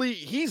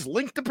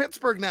linked to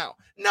Pittsburgh now.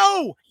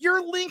 No,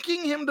 you're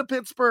linking him to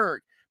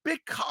Pittsburgh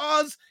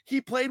because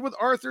he played with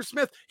Arthur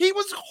Smith. He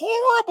was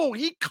horrible.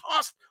 He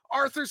cost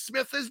Arthur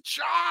Smith his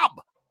job.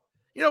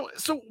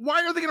 So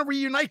why are they going to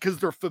reunite? Because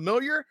they're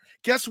familiar?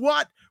 Guess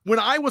what? When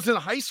I was in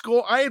high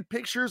school, I had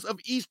pictures of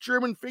East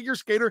German figure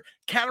skater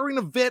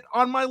Katarina Witt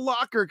on my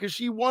locker because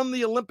she won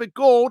the Olympic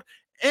gold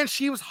and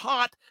she was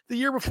hot the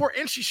year before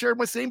and she shared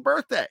my same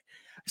birthday.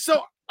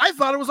 So I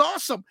thought it was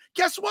awesome.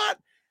 Guess what?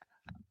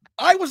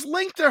 I was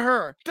linked to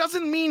her.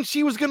 Doesn't mean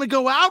she was going to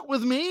go out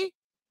with me.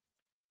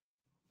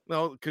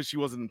 No, because she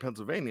wasn't in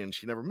Pennsylvania and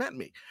she never met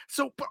me.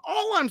 So, but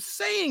all I'm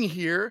saying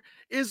here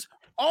is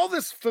all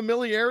this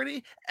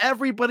familiarity,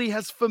 everybody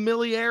has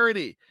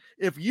familiarity.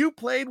 If you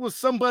played with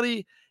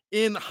somebody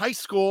in high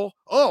school,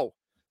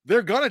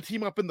 they're going to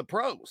team up in the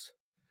pros.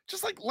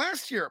 Just like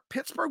last year,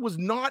 Pittsburgh was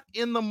not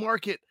in the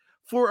market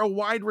for a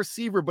wide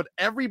receiver, but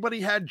everybody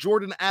had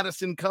Jordan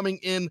Addison coming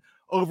in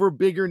over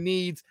bigger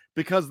needs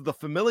because of the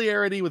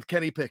familiarity with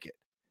Kenny Pickett.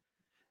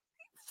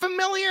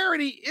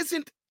 Familiarity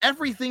isn't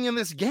everything in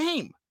this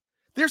game.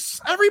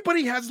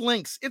 Everybody has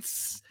links.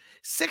 It's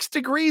 6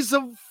 degrees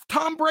of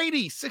Tom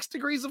Brady, 6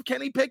 degrees of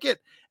Kenny Pickett.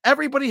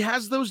 Everybody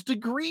has those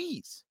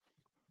degrees.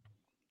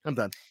 I'm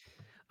done.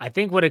 I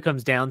think what it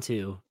comes down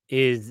to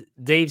is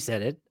Dave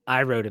said it.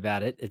 I wrote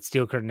about it at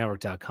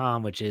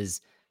SteelCurtainNetwork.com, which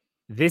is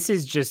this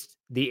is just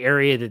the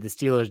area that the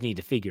Steelers need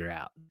to figure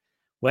out.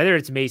 Whether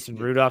it's Mason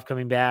Rudolph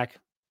coming back,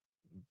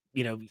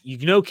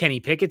 Kenny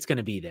Pickett's going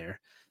to be there.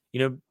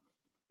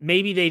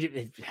 Maybe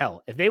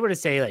if they were to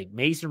say like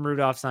Mason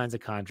Rudolph signs a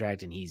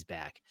contract and he's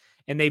back,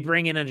 and they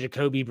bring in a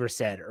Jacoby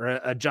Brissett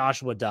or a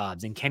Joshua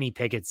Dobbs and Kenny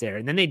Pickett's there,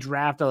 and then they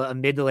draft a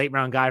mid to late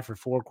round guy for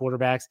 4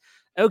 quarterbacks.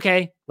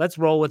 Okay, let's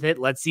roll with it.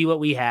 Let's see what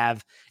we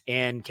have.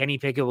 And Kenny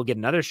Pickett will get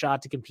another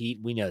shot to compete.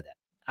 We know that.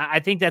 I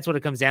think that's what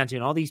it comes down to.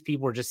 And all these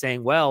people are just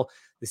saying, well,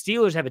 the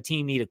Steelers have a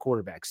team need a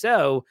quarterback.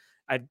 So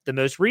the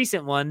most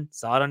recent one,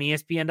 saw it on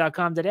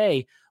ESPN.com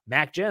today,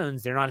 Mac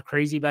Jones, they're not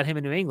crazy about him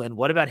in New England.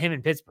 What about him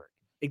in Pittsburgh?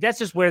 Like, that's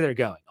just where they're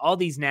going. All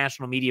these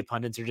national media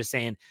pundits are just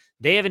saying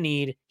they have a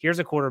need. Here's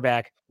a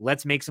quarterback.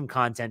 Let's make some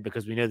content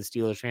because we know the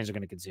Steelers fans are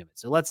going to consume it.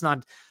 So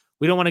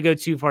we don't want to go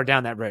too far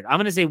down that road. I'm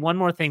going to say one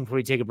more thing before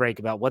we take a break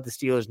about what the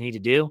Steelers need to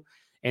do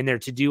and their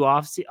to-do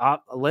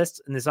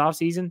list in this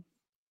offseason.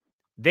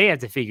 They have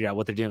to figure out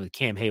what they're doing with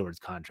Cam Hayward's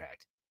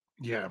contract.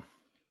 Yeah.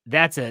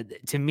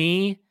 To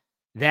me,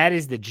 that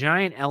is the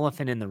giant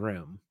elephant in the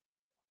room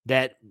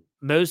that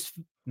most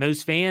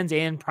fans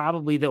and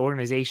probably the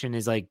organization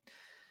is like,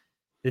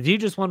 the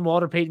dude just won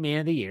Walter Payton Man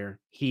of the Year.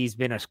 He's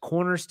been a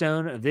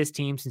cornerstone of this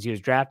team since he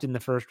was drafted in the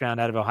first round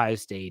out of Ohio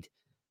State.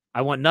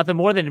 I want nothing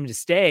more than him to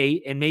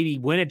stay and maybe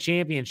win a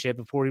championship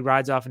before he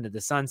rides off into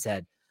the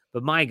sunset.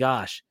 But my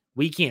gosh,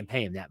 we can't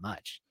pay him that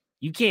much.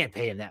 You can't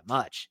pay him that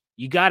much.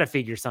 You got to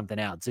figure something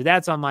out. So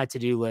that's on my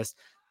to-do list.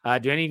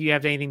 Do any of you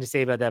have anything to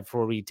say about that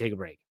before we take a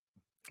break?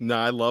 No,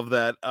 I love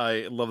that.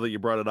 I love that you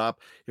brought it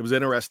up. It was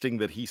interesting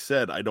that he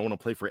said, I don't want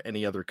to play for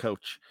any other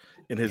coach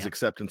in his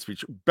acceptance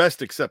speech.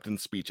 Best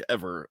acceptance speech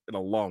ever in a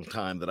long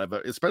time that I've,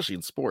 especially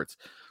in sports.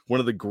 One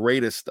of the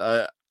greatest.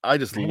 I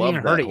just love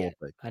that whole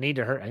thing. I need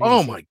to hurt.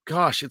 Oh my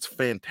gosh, it's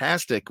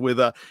fantastic with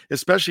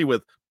especially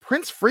with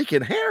Prince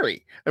freaking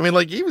Harry. I mean,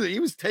 like he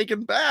was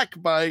taken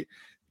back by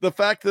the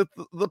fact that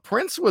the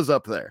Prince was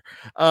up there.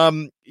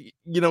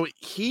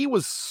 He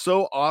was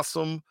so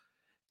awesome.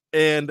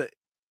 And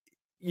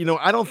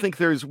I don't think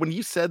when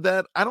you said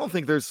that, I don't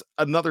think there's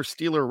another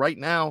Steeler right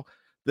now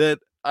that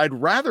I'd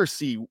rather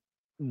see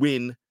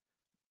win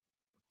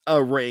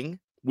a ring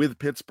with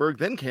Pittsburgh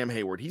than Cam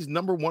Hayward. He's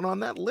number one on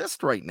that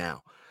list right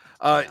now.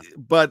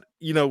 But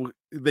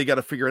they got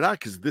to figure it out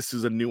because this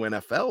is a new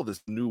NFL,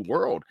 this new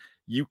world.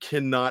 You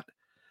cannot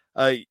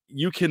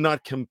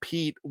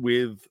compete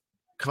with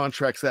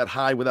contracts that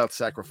high without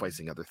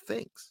sacrificing other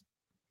things.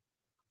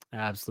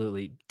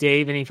 Absolutely.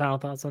 Dave, any final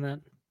thoughts on that?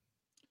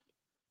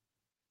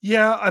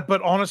 Yeah,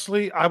 but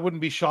honestly, I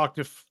wouldn't be shocked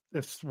if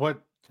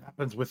what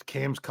happens with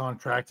Cam's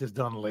contract is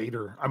done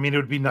later. I mean, it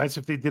would be nice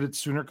if they did it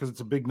sooner because it's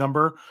a big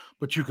number,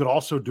 but you could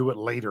also do it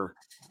later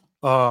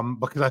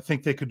because I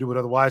think they could do it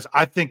otherwise.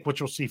 I think what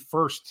you'll see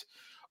first,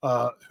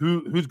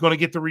 who's going to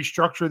get the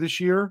restructure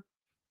this year?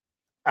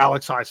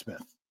 Alex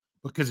Highsmith.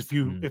 Because if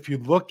you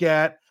look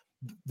at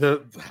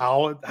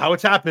how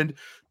it's happened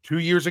 2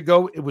 years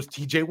ago, it was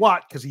TJ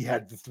Watt because he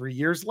had the 3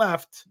 years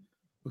left.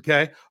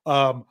 Okay.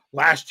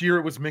 Last year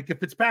it was Minkah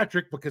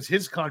Fitzpatrick because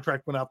his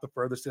contract went out the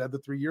furthest. It had the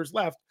 3 years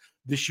left.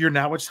 This year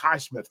now it's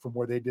Highsmith from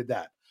where they did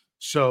that.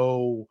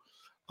 So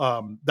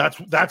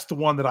that's the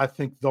one that I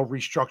think they'll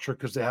restructure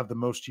because they have the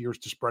most years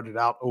to spread it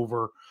out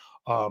over.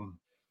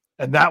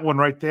 And that one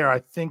right there, I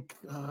think.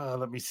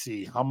 Let me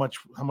see how much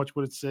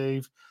would it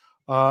save?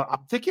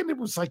 I'm thinking it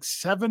was like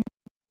 7.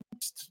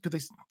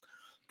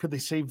 Could they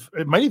save?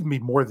 It might even be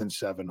more than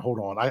 7. Hold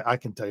on, I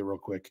can tell you real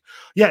quick.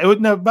 Yeah, it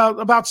would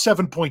about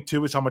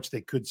 7.2 is how much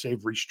they could save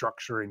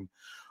restructuring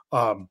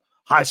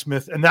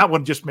Highsmith, and that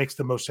one just makes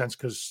the most sense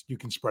because you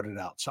can spread it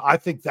out. So I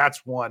think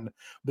that's one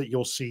that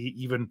you'll see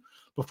even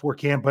before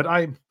Cam. But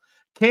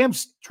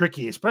Cam's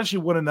tricky, especially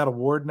winning that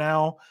award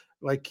now.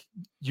 Like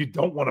you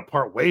don't want to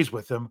part ways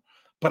with him,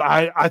 but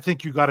I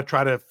think you got to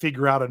try to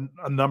figure out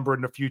a number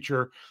in the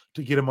future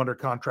to get him under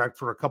contract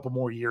for a couple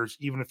more years,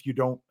 even if you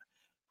don't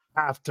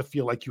have to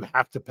feel like you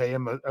have to pay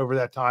him over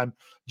that time,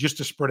 just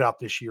to spread out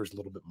this year's a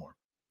little bit more.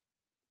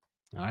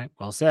 All right.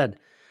 Well said.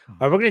 All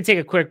right. We're going to take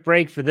a quick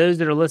break. For those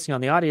that are listening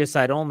on the audio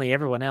side only,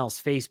 everyone else,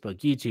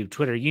 Facebook, YouTube,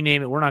 Twitter, you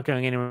name it. We're not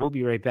going anywhere. We'll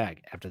be right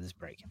back after this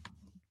break.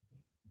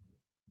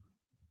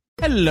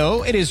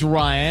 Hello, it is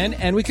Ryan,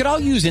 and we could all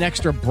use an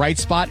extra bright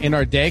spot in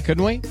our day,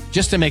 couldn't we?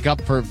 Just to make up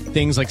for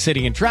things like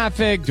sitting in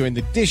traffic, doing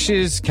the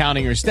dishes,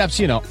 counting your steps,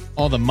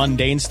 all the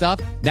mundane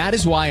stuff. That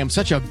is why I'm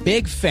such a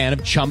big fan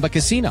of Chumba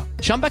Casino.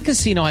 Chumba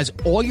Casino has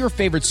all your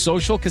favorite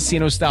social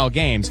casino-style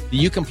games that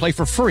you can play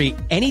for free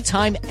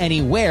anytime,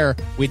 anywhere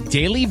with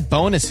daily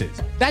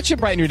bonuses. That should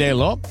brighten your day a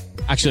little.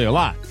 Actually, a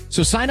lot.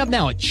 So sign up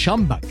now at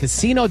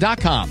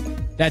ChumbaCasino.com.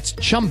 That's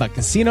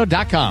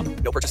ChumbaCasino.com.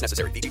 No purchase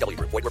necessary. VGW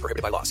Group. Void where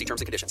prohibited by law. See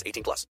terms and conditions.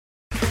 18+.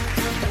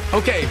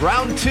 Okay,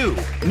 round 2.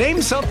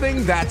 Name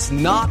something that's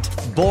not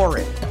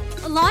boring.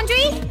 A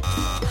laundry?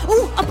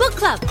 Ooh, a book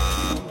club.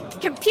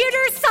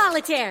 Computer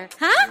solitaire,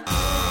 huh?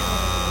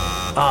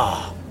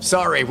 Ah,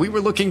 sorry. We were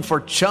looking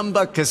for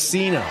Chumba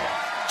Casino.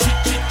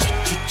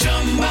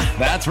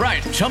 That's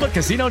right.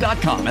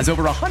 ChumbaCasino.com has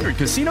over 100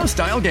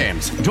 casino-style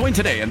games. Join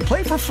today and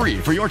play for free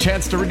for your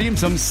chance to redeem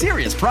some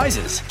serious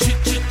prizes.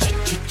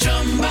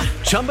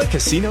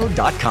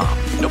 ChumbaCasino.com.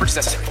 No purchase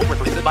necessary. Void where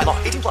prohibited by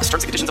law. 18+. Terms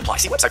and conditions apply.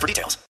 See website for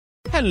details.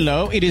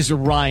 Hello, it is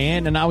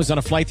Ryan, and I was on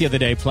a flight the other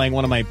day playing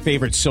one of my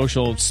favorite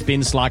social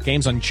spin slot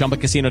games on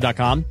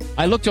ChumbaCasino.com.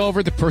 I looked over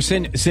at the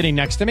person sitting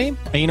next to me,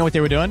 and you know what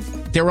they were doing?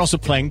 They were also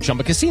playing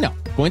Chumba Casino.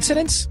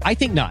 Coincidence? I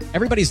think not.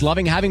 Everybody's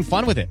loving having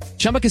fun with it.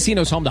 Chumba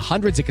Casino is home to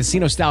hundreds of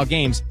casino-style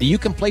games that you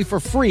can play for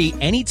free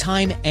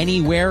anytime,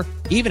 anywhere,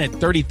 even at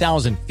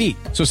 30,000 feet.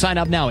 So sign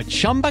up now at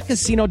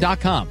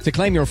ChumbaCasino.com to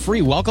claim your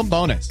free welcome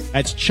bonus.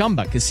 That's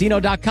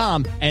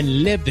ChumbaCasino.com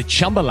and live the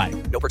Chumba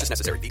life. No purchase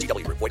necessary.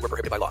 VGW Group. Void where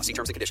prohibited by law. See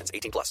terms and conditions.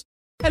 18+.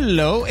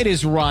 Hello, it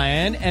is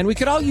Ryan, and we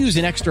could all use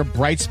an extra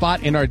bright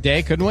spot in our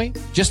day, couldn't we?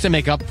 Just to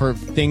make up for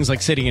things like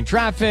sitting in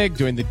traffic,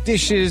 doing the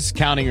dishes,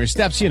 counting your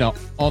steps,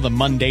 all the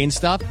mundane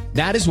stuff.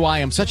 That is why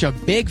I'm such a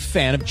big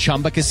fan of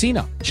Chumba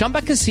Casino.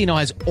 Chumba Casino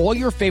has all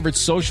your favorite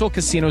social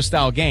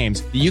casino-style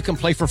games that you can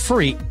play for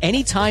free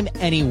anytime,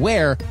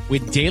 anywhere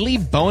with daily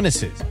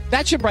bonuses.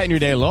 That should brighten your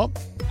day a little.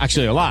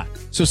 Actually, a lot.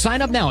 So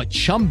sign up now at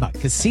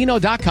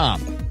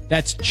ChumbaCasino.com.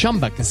 That's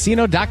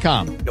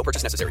ChumbaCasino.com. No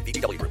purchase necessary.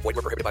 VGW Group. Void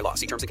where prohibited by law.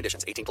 See terms and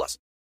conditions. 18+.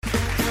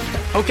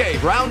 Okay,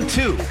 round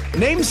 2.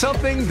 Name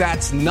something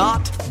that's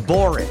not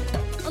boring.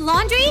 A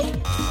Laundry?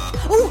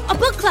 Ooh, a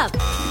book club.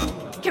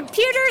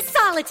 Computer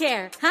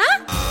solitaire,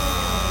 huh?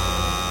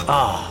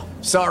 Ah,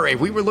 oh, sorry.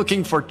 We were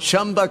looking for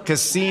Chumba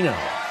Casino.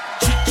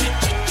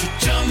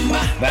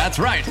 That's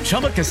right.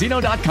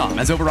 ChumbaCasino.com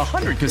has over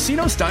 100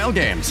 casino-style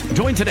games.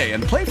 Join today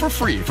and play for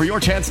free for your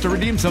chance to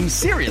redeem some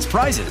serious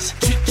prizes.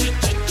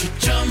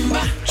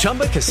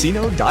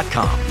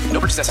 ChumbaCasino.com. No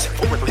purchase necessary.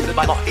 Void where prohibited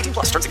by law. 18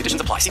 plus. Terms and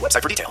conditions apply. See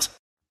website for details.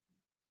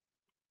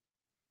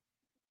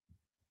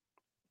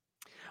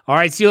 All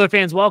right, Steeler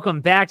fans,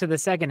 welcome back to the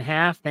second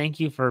half.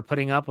 Thank you for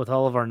putting up with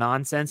all of our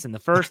nonsense in the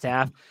first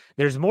half.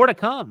 There's more to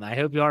come. I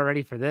hope you are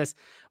ready for this.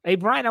 Hey,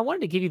 Brian, I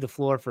wanted to give you the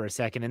floor for a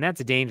second, and that's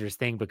a dangerous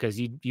thing because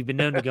you've been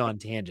known to go on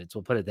tangents.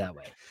 We'll put it that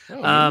way.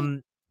 I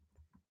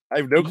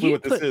have no clue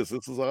what this is.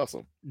 This is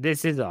awesome.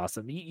 This is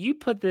awesome. You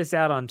put this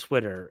out on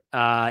Twitter,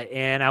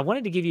 and I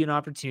wanted to give you an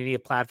opportunity, a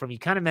platform. You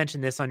kind of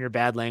mentioned this on your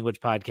Bad Language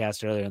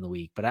podcast earlier in the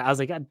week, but I was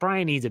like,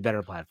 Brian needs a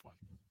better platform.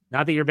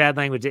 Not that you're bad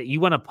language.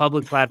 You want a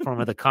public platform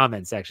with a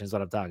comment section is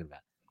what I'm talking about.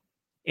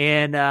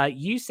 And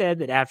you said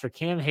that after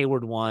Cam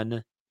Hayward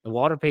won the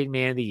Walter Payton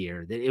Man of the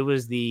Year, that it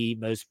was the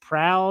most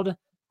proud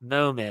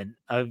moment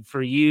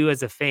for you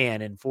as a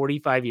fan in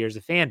 45 years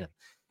of fandom.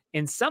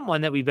 And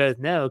someone that we both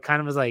know kind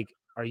of was like,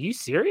 are you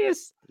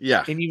serious?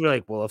 Yeah. And you were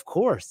like, well, of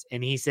course.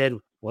 And he said,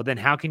 well, then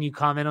how can you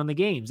comment on the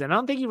games? And I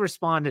don't think you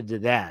responded to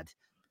that.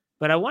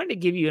 But I wanted to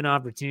give you an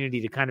opportunity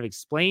to kind of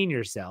explain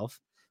yourself.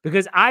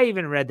 Because I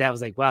even read that, I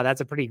was like, wow, that's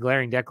a pretty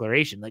glaring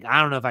declaration. Like,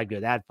 I don't know if I'd go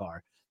that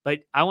far, but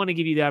I want to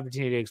give you the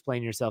opportunity to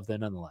explain yourself though,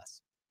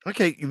 nonetheless.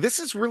 Okay, this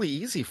is really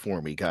easy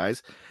for me,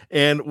 guys.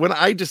 And when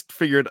I just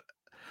figured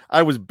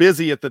I was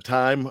busy at the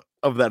time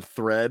of that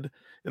thread,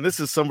 and this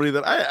is somebody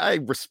that I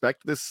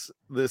respect this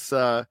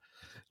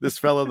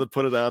fellow that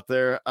put it out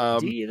there.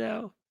 Do you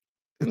know?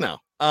 No.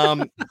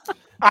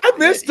 I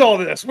missed all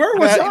this. Where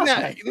was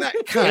I? It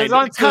was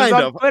on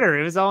Twitter.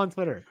 It was all on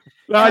Twitter.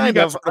 You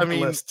got I mean,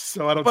 list,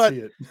 so I don't see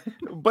it.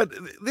 But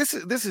this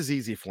is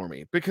easy for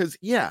me because,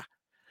 yeah,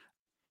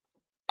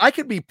 I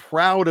could be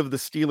proud of the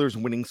Steelers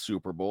winning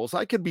Super Bowls.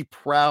 I could be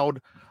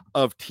proud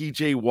of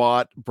TJ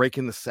Watt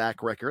breaking the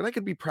sack record. I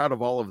could be proud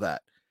of all of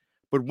that.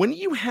 But when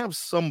you have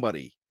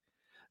somebody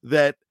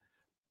that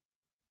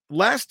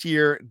last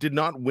year did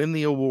not win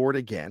the award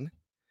again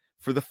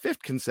for the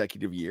 5th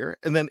consecutive year,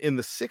 and then in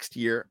the 6th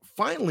year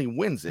finally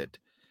wins it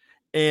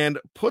and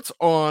puts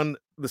on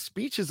the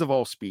speeches of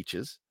all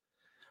speeches,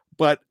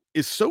 but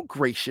is so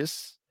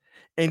gracious,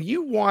 and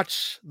you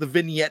watch the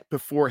vignette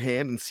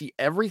beforehand and see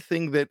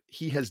everything that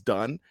he has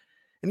done,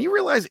 and you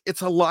realize it's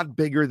a lot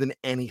bigger than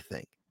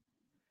anything.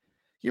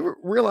 You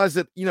realize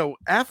that,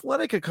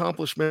 athletic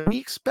accomplishment, we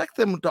expect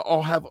them to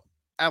all have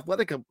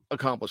athletic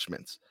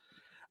accomplishments.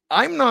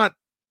 I'm not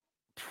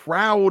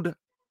proud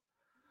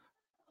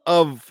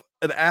of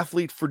an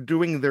athlete for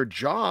doing their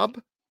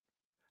job.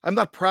 I'm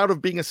not proud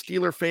of being a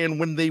Steeler fan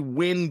when they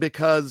win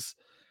because,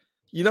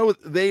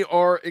 they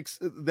are,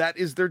 that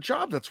is their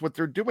job. That's what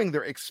they're doing.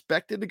 They're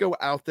expected to go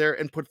out there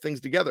and put things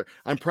together.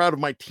 I'm proud of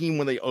my team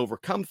when they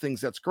overcome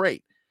things. That's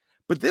great.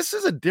 But this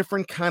is a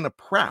different kind of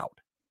proud.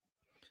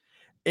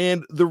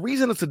 And the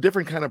reason it's a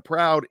different kind of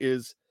proud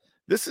is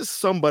this is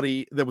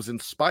somebody that was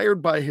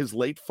inspired by his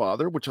late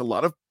father, which a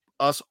lot of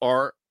us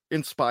are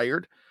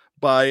inspired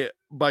by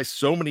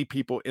so many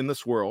people in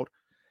this world.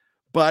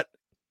 But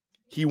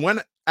he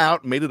went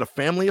out, made it a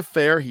family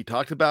affair. He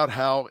talked about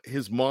how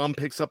his mom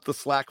picks up the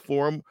slack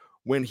for him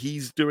when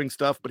he's doing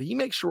stuff, but he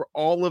makes sure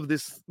all of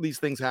these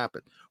things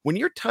happen. When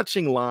you're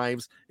touching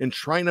lives and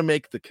trying to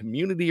make the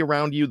community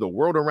around you, the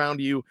world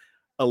around you,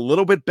 a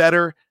little bit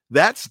better,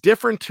 that's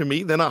different to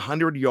me than a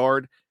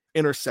 100-yard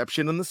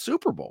interception in the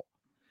Super Bowl.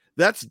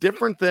 That's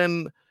different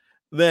than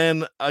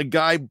a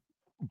guy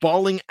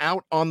balling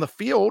out on the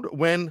field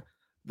when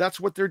that's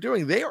what they're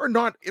doing. They are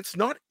not, it's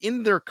not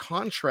in their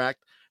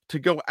contract to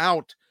go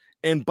out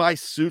and buy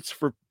suits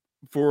for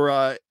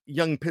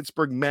young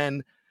Pittsburgh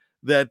men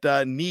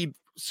that need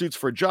suits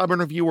for a job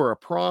interview or a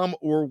prom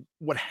or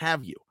what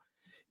have you.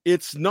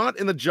 It's not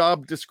in the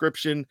job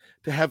description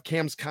to have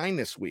Cam's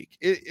kindness week.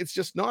 It's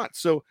just not.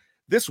 So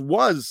this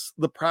was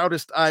the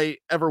proudest I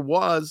ever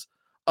was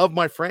of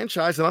my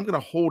franchise, and I'm going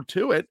to hold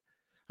to it.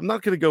 I'm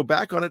not going to go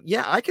back on it.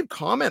 Yeah, I could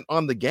comment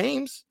on the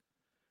games,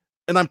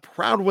 and I'm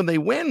proud when they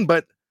win,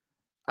 but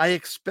I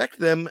expect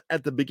them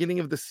at the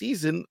beginning of the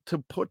season to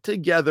put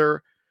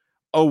together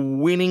a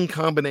winning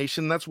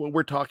combination. That's what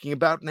we're talking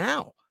about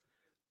now.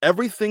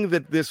 Everything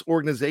that this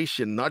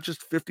organization, not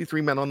just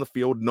 53 men on the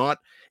field, not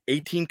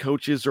 18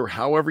 coaches or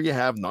however you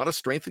have, not a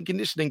strength and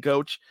conditioning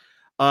coach,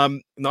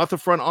 not the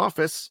front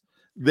office,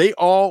 they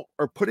all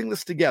are putting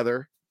this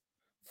together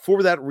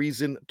for that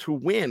reason to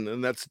win,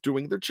 and that's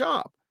doing their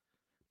job.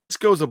 This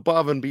goes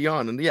above and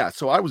beyond. And yeah,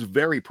 so I was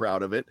very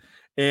proud of it.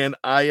 And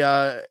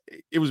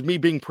it was me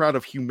being proud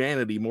of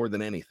humanity more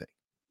than anything.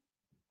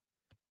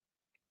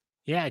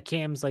 Yeah,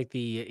 Cam's like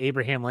the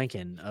Abraham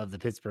Lincoln of the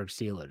Pittsburgh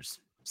Steelers.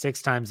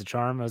 6 times the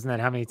charm. Wasn't that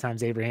how many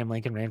times Abraham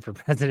Lincoln ran for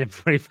president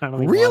before he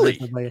finally really?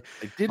 won?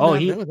 I did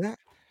not know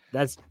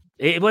that.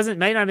 It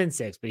might not have been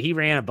 6, but he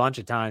ran a bunch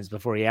of times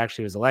before he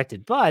actually was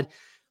elected. But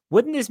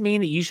Wouldn't this mean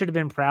that you should have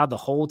been proud the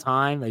whole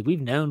time? Like,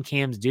 we've known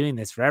Cam's doing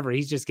this forever.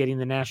 He's just getting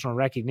the national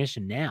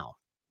recognition now.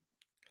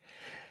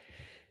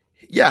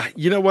 Yeah,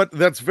 you know what?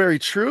 That's very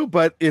true,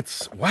 but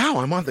it's wow,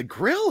 I'm on the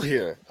grill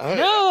here.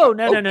 No.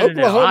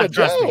 Oklahoma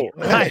Trust Joe. me,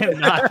 I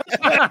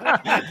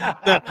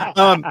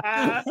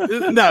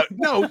am not.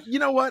 No, you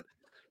know what?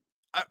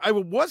 I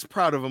was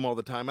proud of him all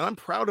the time, and I'm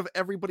proud of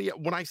everybody.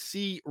 When I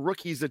see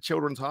rookies at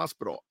Children's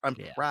Hospital, I'm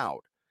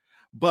proud.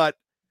 But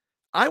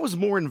I was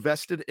more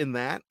invested in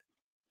that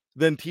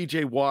than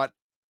TJ Watt.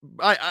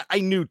 I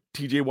knew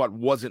TJ Watt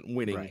wasn't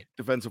winning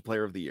Defensive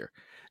Player of the Year,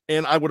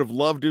 and I would have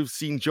loved to have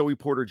seen Joey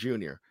Porter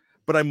Jr.,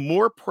 but I'm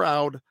more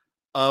proud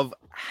of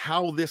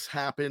how this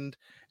happened,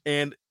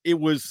 and it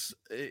was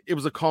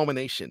a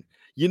culmination.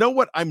 You know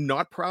what I'm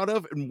not proud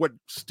of, and what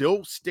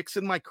still sticks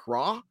in my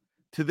craw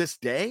to this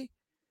day,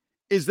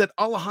 is that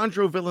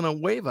Alejandro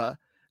Villanueva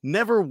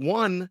never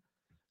won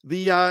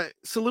the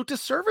Salute to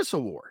Service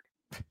Award.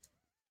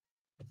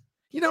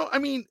 You know, I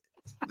mean,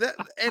 that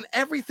and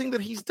everything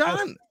that he's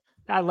done.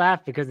 I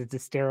laugh because it's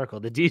hysterical.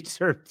 The dude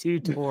served 2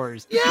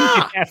 tours in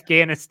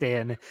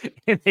Afghanistan,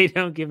 and they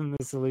don't give him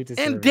the Salute to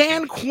Service. And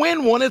Dan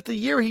Quinn won it the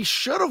year he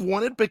should have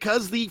won it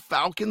because the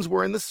Falcons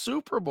were in the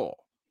Super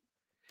Bowl.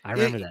 I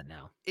remember that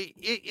now.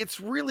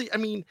 It's really, I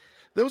mean,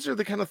 those are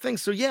the kind of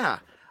things. So yeah,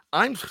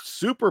 I'm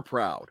super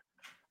proud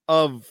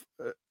of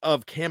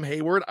Cam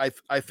Hayward.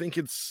 I think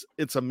it's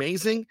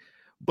amazing.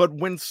 But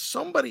when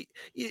somebody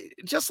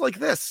just like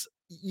this,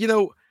 you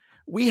know,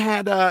 we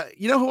had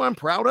you know who I'm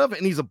proud of,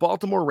 and he's a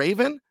Baltimore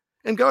Raven,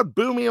 and God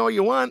boo me all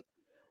you want,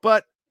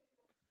 but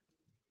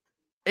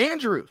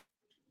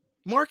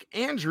Mark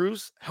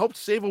Andrews helped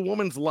save a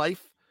woman's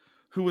life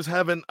who was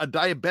having a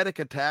diabetic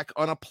attack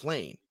on a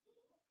plane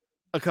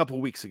a couple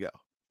weeks ago.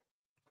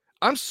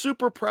 I'm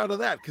super proud of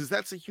that because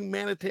that's a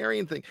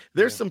humanitarian thing.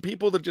 There's some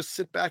people that just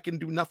sit back and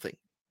do nothing.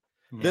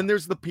 Then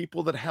there's the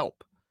people that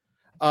help.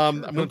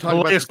 I'm going to talk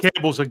about Calais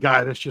Campbell's a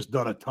guy that's just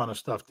done a ton of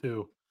stuff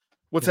too.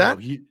 What's that?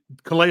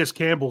 Calais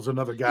Campbell's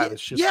another guy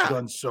that's just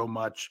done so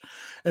much.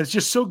 And it's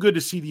just so good to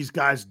see these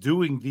guys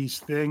doing these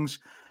things.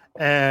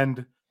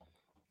 And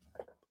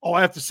all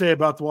I have to say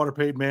about the Walter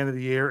Payton Man of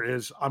the Year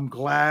is I'm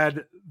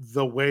glad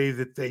the way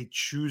that they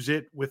choose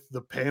it with the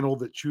panel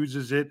that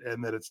chooses it,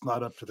 and that it's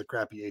not up to the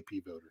crappy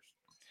AP voters.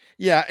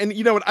 Yeah, and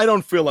you know what? I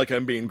don't feel like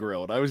I'm being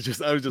grilled. I was just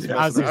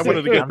messing. I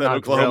wanted to get that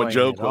Oklahoma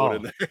Joe quote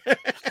in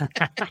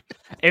there.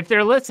 If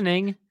they're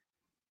listening,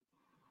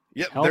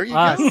 there you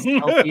us, go.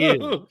 help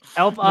you.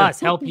 Help us,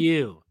 help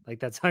you. Like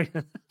that's how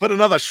put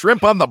another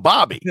shrimp on the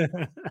bobby.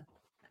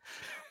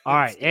 All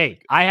right. Hey,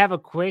 I have a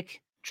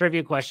quick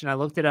trivia question. I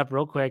looked it up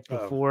real quick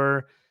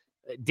before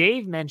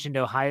Dave mentioned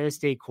Ohio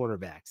State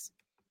quarterbacks.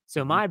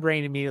 So my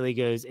brain immediately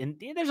goes, and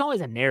there's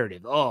always a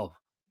narrative. Oh,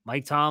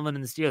 Mike Tomlin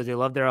and the Steelers, they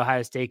love their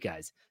Ohio State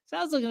guys. So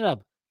I was looking it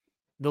up.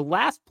 Who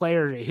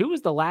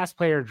was the last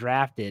player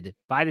drafted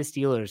by the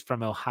Steelers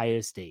from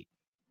Ohio State?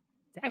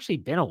 It's actually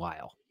been a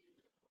while.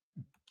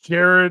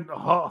 Jared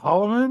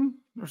Holloman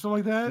or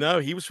something like that? No,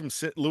 he was from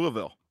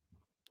Louisville.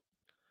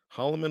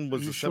 Holloman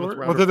was the seventh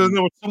round. Well, there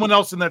was someone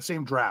else in that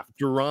same draft.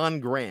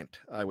 Duron Grant,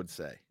 I would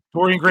say.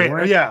 Dorian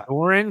Grant,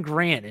 Doran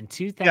Grant in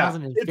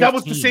 2015. Yeah, that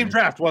was the same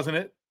draft, wasn't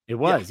it? It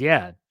was,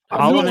 yeah.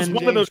 Holloman,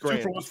 one of those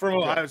two was from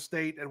Ohio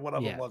State, and one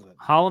of them wasn't.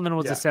 Holloman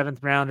was a 7th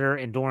rounder,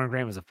 and Doran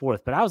Grant was a 4th.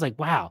 But I was like,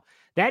 wow,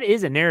 that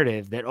is a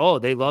narrative that,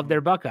 they love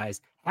their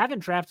Buckeyes. Haven't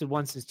drafted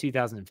one since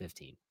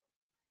 2015.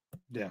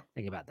 Yeah.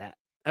 Think about that.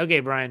 Okay,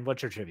 Brian,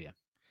 what's your trivia?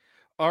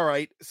 All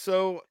right.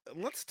 So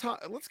let's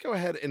go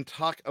ahead and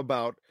talk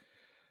about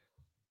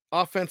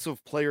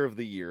Offensive Player of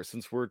the Year,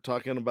 since we're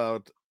talking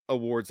about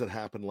awards that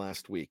happened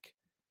last week.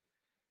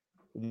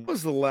 When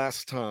was the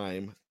last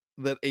time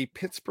that a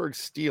Pittsburgh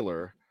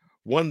Steeler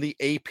won the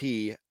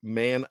AP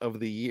Man of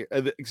the Year?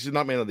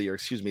 Not Man of the Year,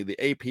 excuse me,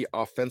 the AP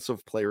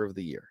Offensive Player of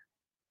the Year.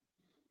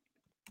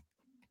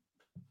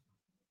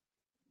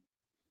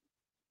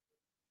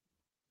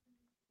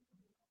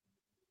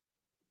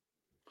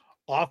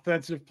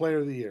 Offensive Player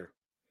of the Year.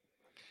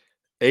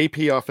 AP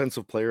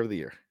Offensive Player of the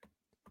Year.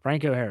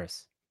 Franco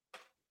Harris.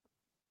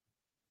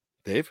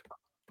 Dave?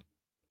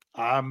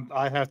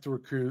 I have to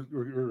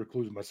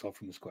recluse myself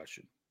from this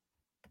question.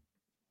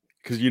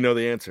 Because you know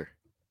the answer.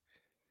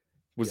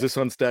 Was this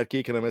on Stat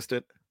Geek and I missed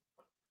it?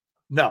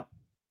 No.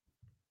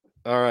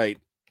 All right.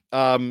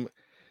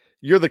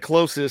 You're the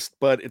closest,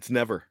 but it's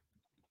never.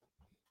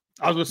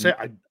 I was going to say,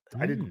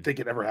 I didn't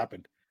think it ever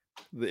happened.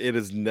 It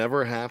has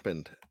never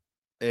happened.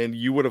 And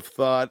you would have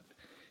thought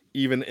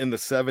even in the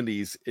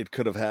 70s it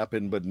could have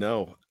happened, but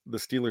no, the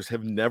Steelers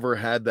have never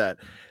had that.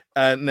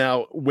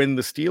 Now, when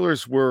the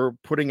Steelers were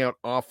putting out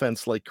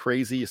offense like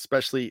crazy,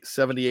 especially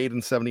 78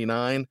 and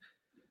 79,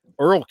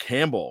 Earl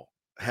Campbell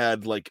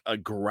had like a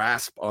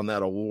grasp on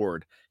that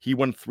award. He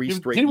won 3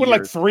 straight years. He won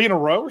like 3 in a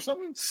row or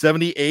something?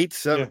 78,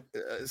 79,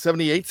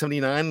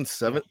 and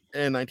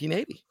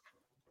 1980.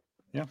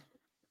 Yeah.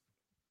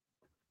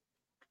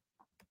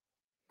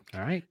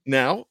 All right.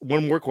 Now,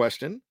 one more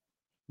question.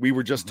 We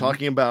were just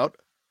talking about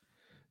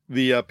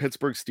the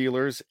Pittsburgh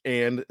Steelers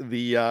and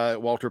the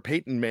Walter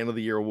Payton Man of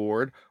the Year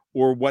award.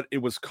 or what it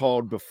was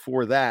called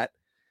before that.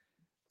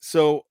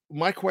 So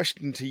my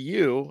question to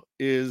you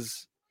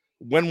is,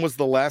 when was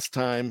the last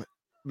time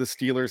the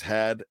Steelers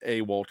had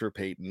a Walter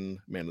Payton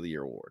Man of the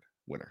Year award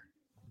winner?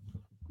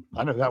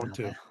 I know that one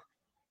too.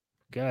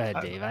 Go ahead,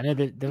 Dave. I know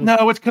that.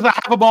 No, it's because I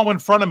have them all in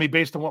front of me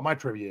based on what my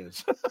trivia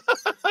is.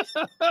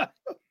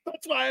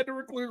 That's why I had to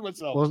reclude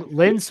myself. Well,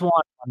 Lynn Swan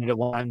won it at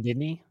one time,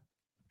 didn't he?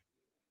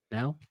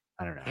 No,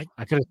 I don't know.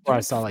 I could have sworn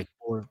I saw like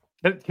 4.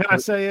 Can I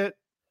say it?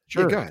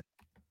 Sure. Yeah, go ahead.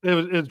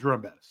 It was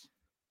Jerome Bettis.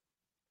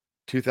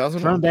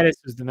 2001. Jerome Bettis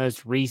was the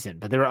most recent,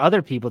 but there were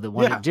other people that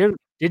won it.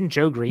 Didn't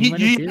Joe Green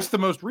win it too? That's the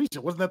most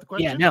recent. Wasn't that the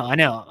question? Yeah, no,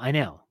 I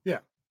know. Yeah.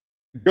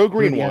 Joe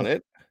Green won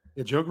it.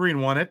 Yeah, Joe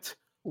Green won it.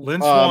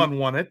 Lynn Swan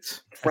won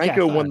it.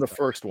 Franco won the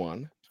first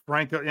one.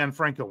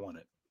 Franco won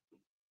it.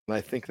 And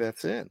I think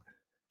that's it.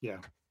 Yeah.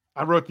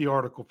 I wrote the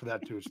article for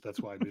that too, so that's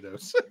why I do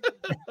those.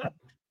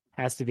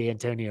 Has to be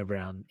Antonio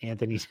Brown,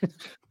 Anthony.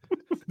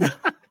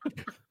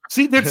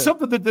 See, there's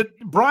something that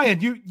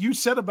Brian, you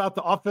said about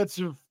the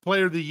offensive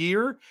player of the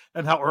year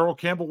and how Earl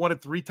Campbell won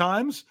it 3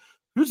 times.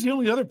 Who's the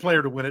only other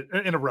player to win it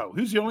in a row?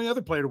 Who's the only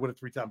other player to win it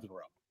 3 times in a row?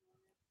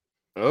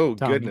 Oh,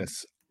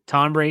 goodness.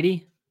 Tom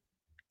Brady?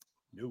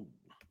 No.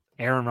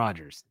 Aaron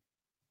Rodgers?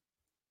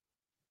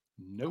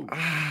 No.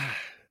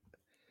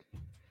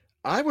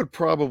 I would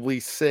probably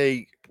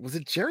say, was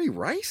it Jerry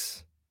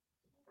Rice?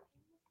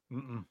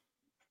 Mm-mm.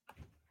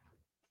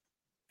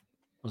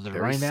 Was it Barry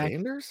running back?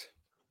 Sanders?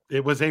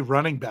 It was a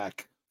running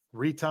back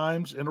 3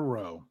 times in a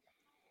row.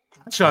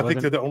 Actually, I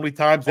think they're the only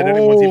times that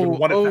anyone's even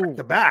won it back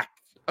to back.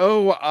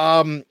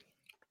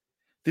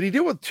 Did he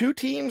do it with 2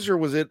 teams, or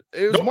was it?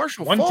 It was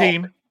Marshall one Faulk.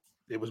 team.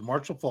 It was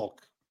Marshall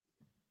Faulk.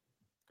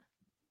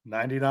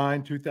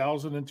 99,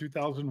 2000, and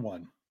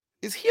 2001.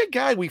 Is he a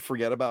guy we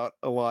forget about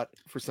a lot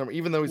for some,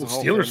 even though he's a Hall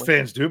of Steelers Famer?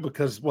 fans do,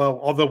 because, well,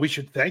 although we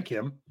should thank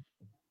him,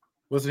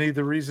 wasn't he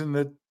the reason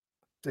that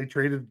they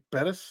traded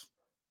Bettis?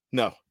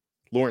 No,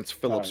 Lawrence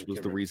Phillips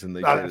was the reason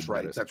they traded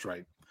Bettis. That's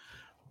right.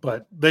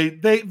 But they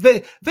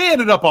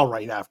ended up all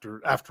right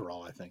after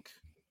all. I think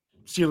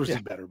Steelers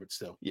did better, but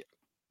still, yeah.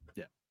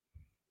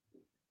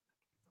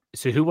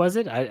 So who was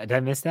it? Did I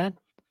miss that?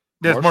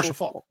 There's Marshall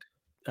Faulk.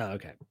 Oh,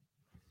 okay.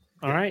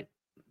 All right,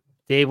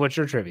 Dave. What's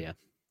your trivia?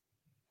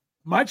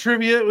 My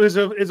trivia is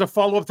a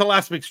follow-up to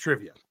last week's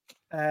trivia.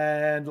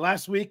 And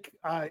last week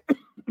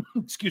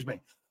excuse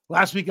me.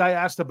 Last week I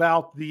asked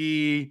about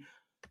the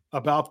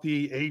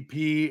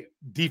AP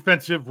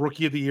Defensive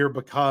Rookie of the Year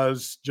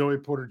because Joey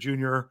Porter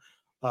Jr.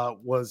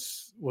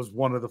 was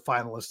one of the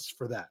finalists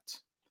for that.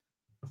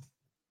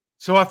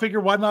 So I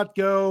figured, why not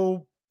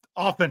go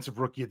Offensive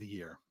Rookie of the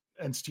Year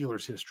and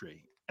Steelers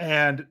history?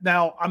 And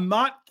now I'm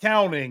not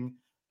counting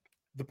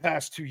the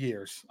past 2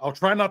 years. I'll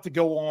try not to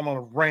go on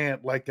a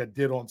rant like I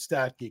did on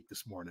Stat Geek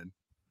this morning,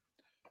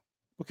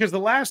 because the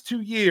last 2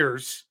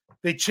 years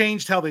they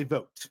changed how they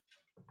vote.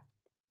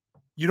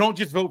 You don't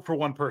just vote for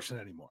one person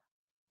anymore.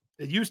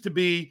 It used to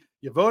be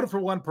you voted for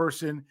one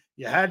person,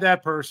 you had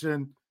that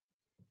person,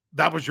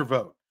 that was your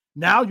vote.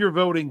 Now you're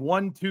voting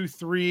 1, 2,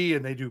 3,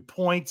 and they do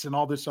points and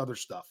all this other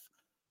stuff.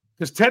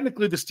 Because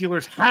technically the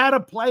Steelers had a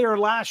player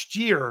last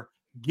year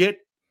get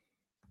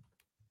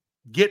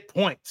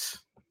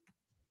points.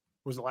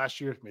 Was it last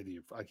year? Maybe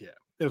it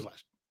was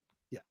last year.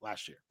 Yeah,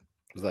 last year.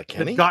 Was that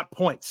Kenny? Got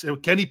points.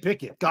 Kenny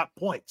Pickett got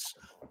points,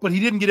 but he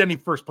didn't get any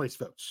first place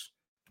votes.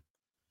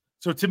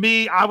 So to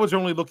me, I was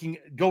only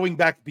going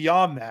back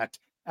beyond that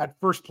at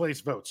first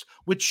place votes,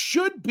 which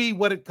should be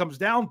what it comes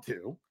down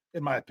to,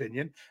 in my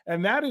opinion.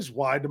 And that is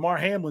why DeMar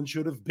Hamlin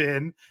should have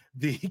been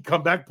the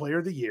comeback player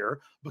of the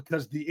year,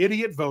 because the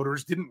idiot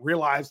voters didn't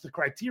realize the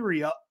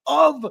criteria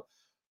of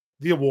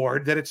the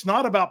award, that it's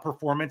not about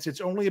performance.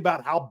 It's only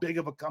about how big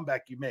of a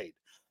comeback you made.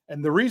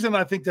 And the reason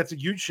I think that's a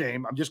huge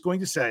shame, I'm just going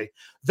to say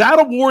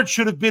that award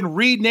should have been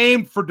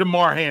renamed for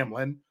DeMar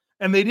Hamlin,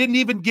 and they didn't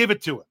even give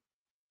it to him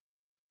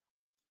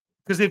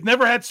because they've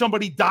never had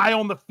somebody die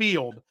on the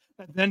field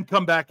and then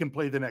come back and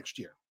play the next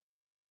year.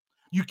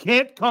 You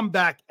can't come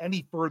back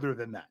any further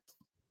than that.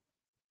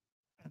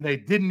 And they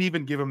didn't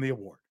even give him the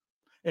award.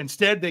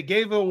 Instead, they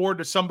gave the award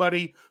to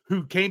somebody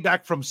who came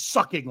back from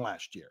sucking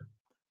last year.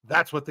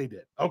 That's what they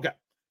did. Okay.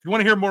 If you want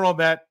to hear more on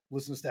that,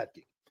 listen to Stat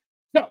Geek.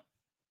 So,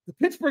 the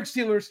Pittsburgh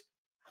Steelers,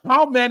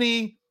 how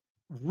many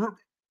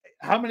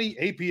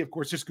AP, of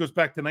course, this goes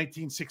back to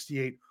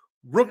 1968,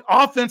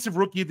 offensive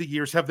rookie of the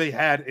years have they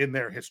had in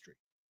their history?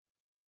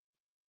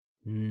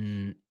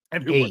 And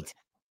who 8.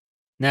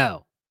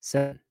 No,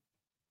 7.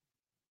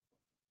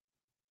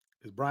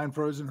 Is Brian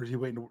frozen or is he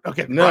waiting to?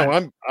 Okay, no,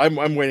 Brian.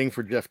 I'm waiting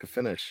for Jeff to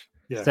finish.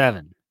 Yeah.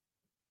 7.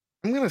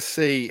 I'm gonna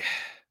say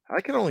I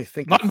can only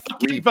think not of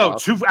 3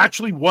 votes who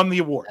actually won the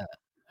award.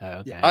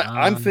 Okay.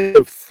 I'm thinking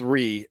of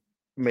 3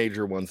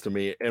 major ones to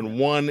me, and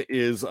one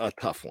is a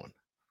tough one.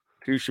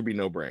 2 should be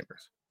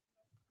no-brainers.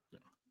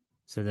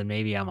 So then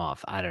maybe I'm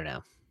off. I don't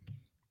know.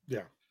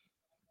 Yeah.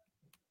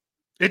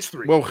 It's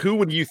 3. Well, who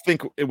would you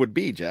think it would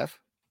be, Jeff?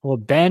 Well,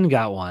 Ben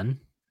got one.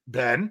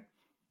 Ben?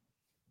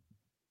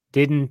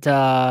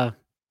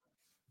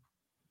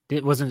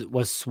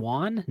 Was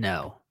Swan?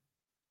 No.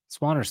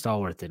 Swan or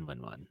Stallworth didn't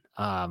win one.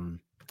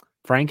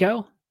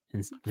 Franco?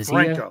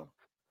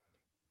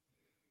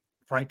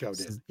 Franco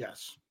did,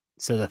 yes.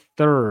 So the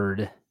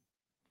third.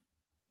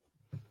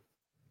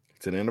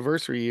 It's an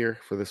anniversary year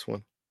for this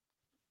one.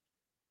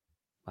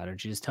 Why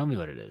don't you just tell me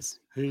what it is?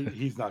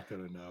 He's not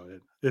going to know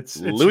it. It's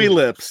Louis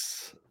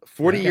Lips,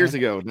 40 years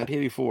ago,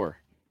 1984.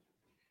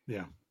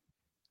 Yeah.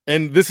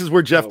 And this is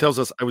where Jeff tells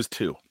us I was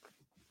 2.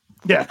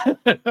 Yeah.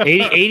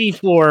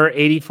 84,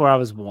 I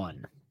was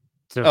 1.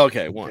 So,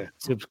 okay, 1.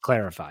 To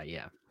clarify,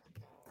 yeah.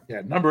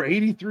 Yeah, number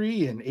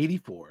 83 and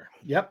 84.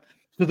 Yep.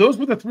 So those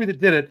were the 3 that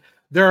did it.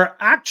 There are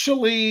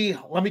actually,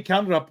 let me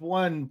count it up,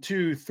 1,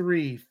 2,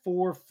 3,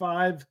 4,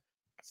 5,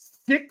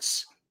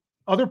 6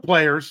 other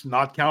players,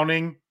 not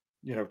counting,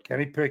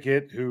 Kenny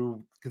Pickett,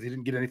 because he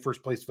didn't get any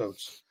first place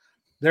votes.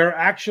 There are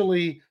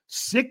actually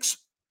 6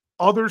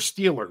 other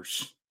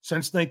Steelers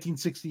since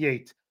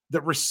 1968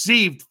 that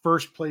received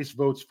first place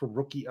votes for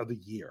Rookie of the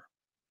Year.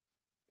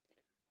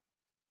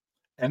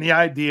 Any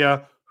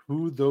idea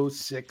who those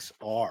 6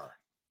 are?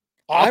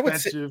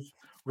 Offensive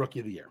Rookie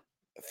of the Year.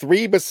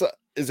 3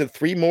 is it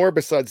 3 more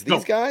besides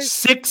these guys?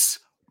 6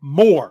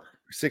 more.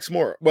 6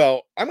 more.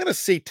 Well, I'm going to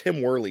say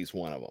Tim Worley's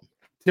one of them.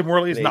 Tim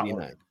Worley is not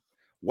one.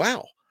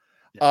 Wow.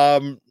 Yeah.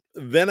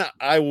 Then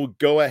I will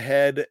go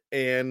ahead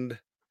and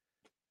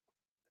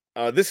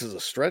this is a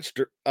stretch.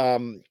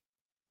 Tim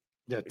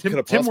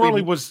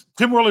Worley was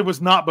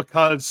not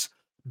because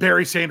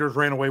Barry Sanders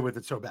ran away with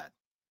it so bad.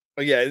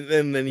 Oh, yeah,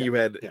 and then you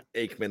had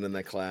Aikman in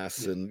that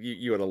class, and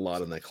you had a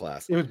lot in that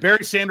class. It was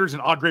Barry Sanders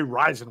and Audrey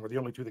Rison were the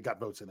only 2 that got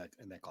votes in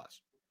that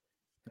class.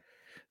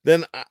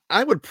 Then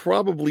I would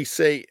probably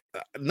say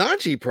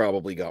Najee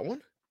probably got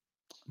one.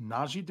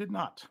 Najee did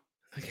not.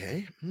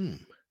 Okay.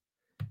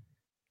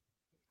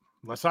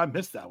 Unless I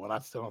missed that one, I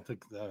still don't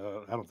think.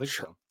 I don't think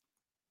so.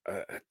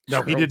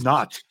 No, he did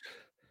not.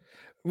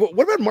 What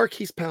about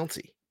Marquise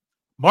Pouncey?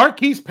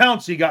 Marquise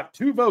Pouncey got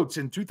 2 votes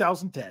in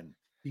 2010.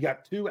 He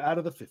got 2 out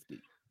of the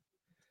 50.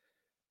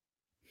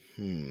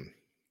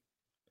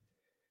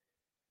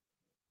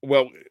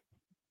 Well,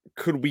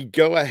 could we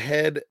go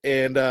ahead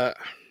and I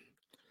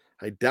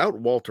doubt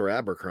Walter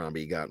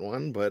Abercrombie got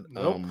one, but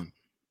nope.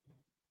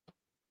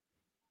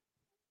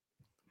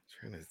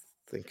 Trying to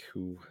think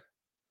who.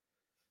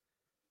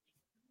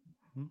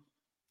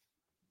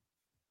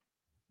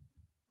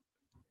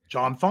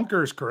 John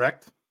Funker is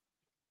correct.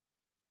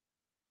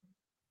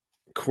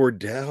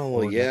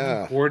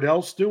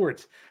 Cordell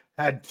Stewart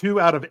had 2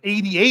 out of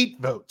 88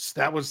 votes.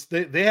 That was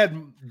they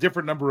had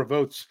different number of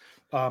votes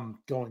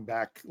going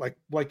back. Like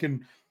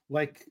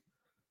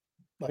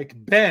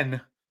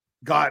Ben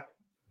got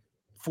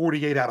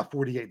 48 out of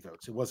 48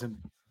 votes. It wasn't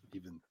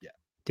even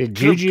Did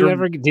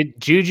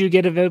Juju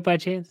get a vote by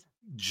chance?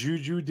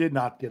 Juju did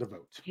not get a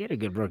vote. He had a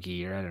good rookie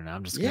year. I don't know.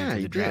 I'm just going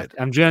through the draft.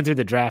 I'm going through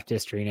the draft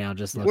history now.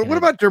 Just looking. What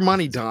about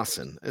Dermontti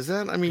Dawson? Is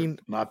that?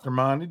 Not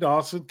Dermontti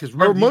Dawson because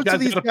remember most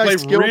of these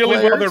guys play really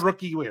well their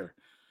rookie year.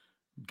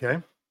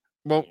 Okay.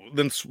 Well,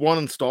 then Swan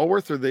and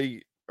Stallworth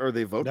are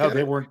they vote? No,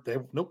 they weren't.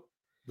 Nope,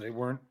 they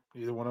weren't.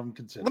 Either one of them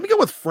considered. Let me go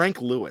with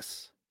Frank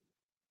Lewis.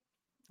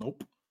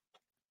 Nope.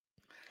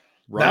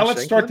 Ron now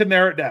let's Shankland? start to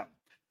narrow it down.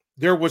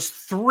 There was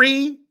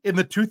 3 in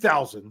the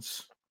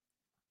 2000s.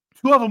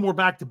 2 of them were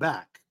back to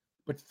back,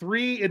 but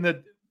 3 in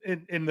the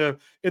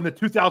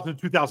 2000 and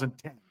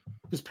 2010.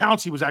 Because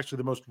Pouncey was actually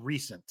the most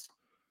recent.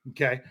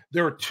 Okay,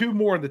 there were 2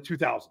 more in the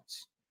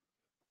 2000s.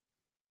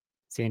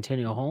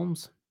 Santonio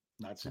Holmes?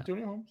 Not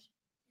Santonio Holmes.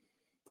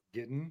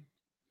 Getting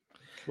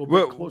a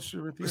little bit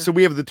closer with you. So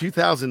we have the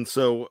 2000s.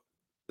 So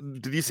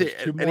did you say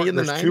any in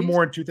the 90s? 2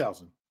 more in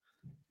 2000.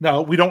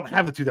 No, we don't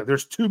have the 2000.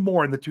 There's 2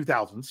 more in the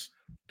 2000s.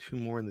 2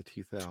 more in the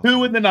 2000s.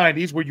 2 in the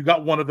 90s, where you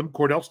got one of them,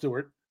 Cordell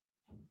Stewart.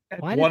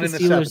 And one in the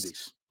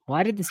 70s.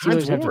 Why did the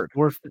Steelers have to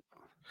forfeit?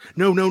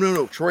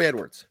 No. Troy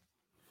Edwards.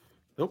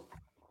 Nope.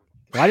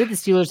 Why did the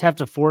Steelers have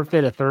to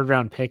forfeit a 3rd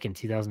round pick in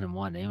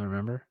 2001? Anyone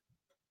remember?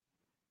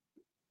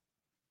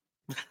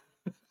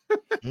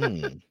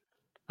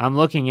 I'm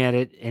looking at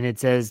it and it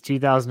says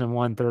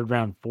 2001 3rd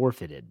round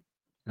forfeited.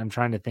 I'm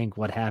trying to think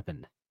what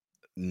happened.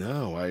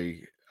 No,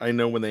 I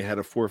know when they had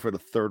to forfeit a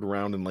 3rd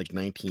round in like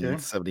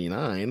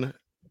 1979. That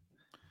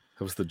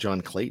was the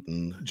John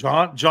Clayton.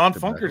 John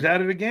Funker's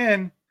at it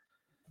again.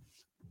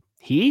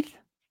 Heath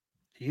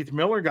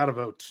Miller got a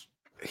vote.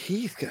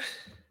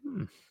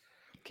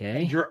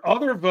 Okay. Your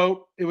other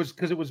vote, it was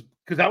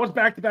because that was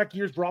back-to-back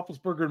years.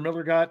 Roethlisberger and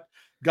Miller got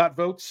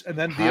votes, and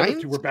then the other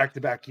 2 were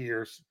back-to-back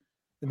years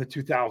in the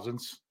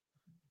 2000s.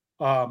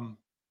 So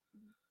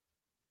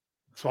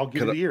I'll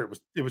give you the year.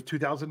 It was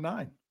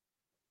 2009.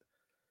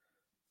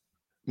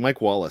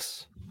 Mike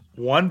Wallace.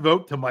 1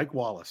 vote to Mike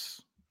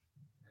Wallace.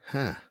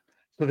 Huh.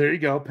 So there you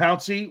go.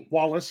 Pouncey,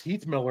 Wallace,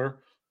 Heath Miller,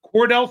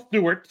 Cordell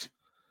Stewart.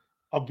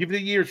 I'll give you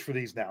the years for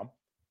these now.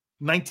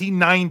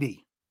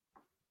 1990.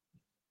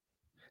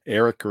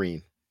 Eric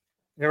Green.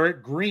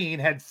 Eric Green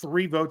had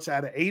 3 votes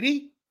out of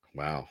 80.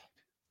 Wow.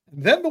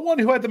 Then the one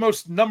who had the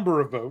most number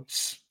of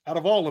votes out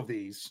of all of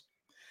these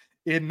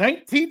in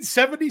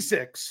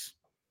 1976.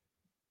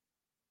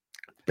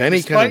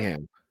 Benny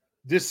Cunningham.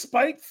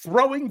 despite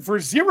throwing for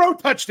 0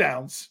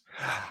 touchdowns.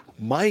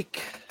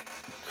 Mike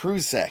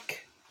Kruzek.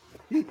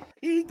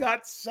 He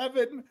got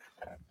 7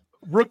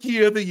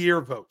 Rookie of the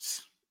Year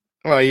votes.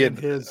 Well, he had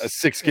a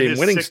 6-game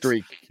winning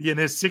streak. In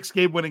his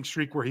 6-game winning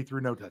streak where he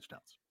threw no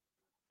touchdowns.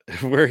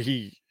 Where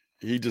he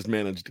just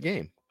managed the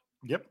game.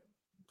 Yep.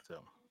 So,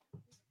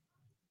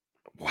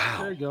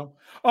 wow. There you go.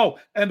 Oh,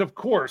 and of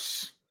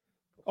course,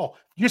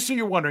 just so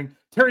you're wondering,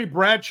 Terry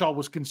Bradshaw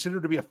was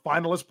considered to be a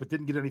finalist, but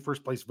didn't get any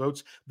first place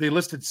votes. They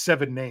listed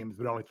 7 names,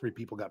 but only 3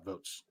 people got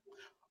votes.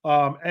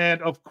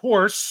 And of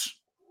course,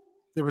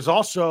 there was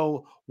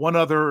also one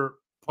other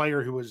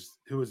player who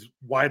was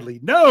widely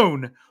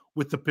known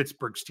with the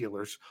Pittsburgh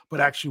Steelers,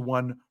 but actually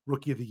won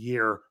Rookie of the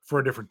Year for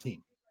a different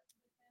team.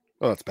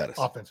 Oh, that's Bettis.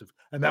 Offensive.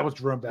 And that was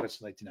Jerome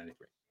Bettis in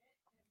 1993.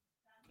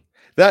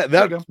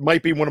 That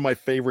might be one of my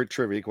favorite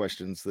trivia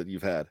questions that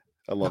you've had.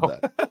 I love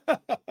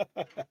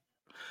that.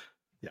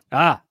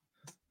 I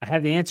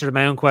have the answer to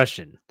my own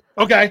question.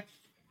 Okay.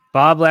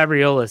 Bob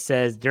Labriola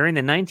says, during the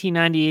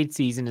 1998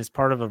 season, as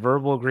part of a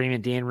verbal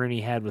agreement Dan Rooney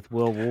had with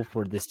Will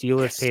Wolford, the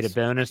Steelers paid a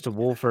bonus to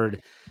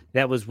Wolford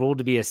that was ruled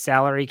to be a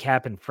salary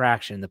cap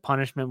infraction. The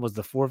punishment was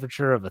the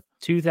forfeiture of a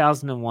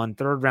 2001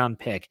 third-round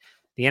pick.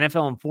 The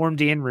NFL informed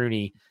Dan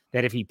Rooney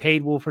that if he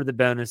paid Wolford the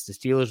bonus, the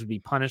Steelers would be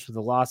punished with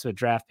the loss of a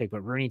draft pick,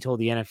 but Rooney told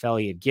the NFL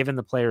he had given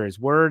the player his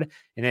word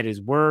and that his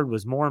word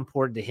was more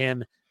important to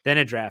him than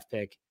a draft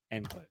pick,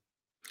 end quote.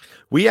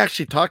 We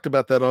actually talked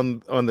about that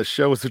on the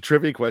show as a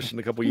trivia question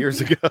a couple years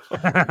ago.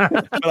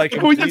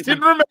 We just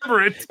didn't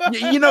remember it.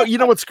 You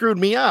know what screwed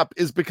me up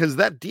is because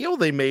that deal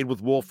they made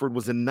with Wolford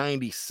was in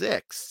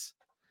 96.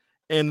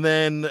 And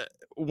then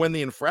when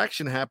the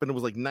infraction happened, it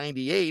was like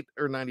 98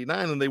 or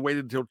 99, and they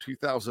waited until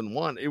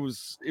 2001. It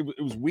was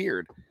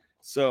weird.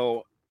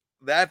 So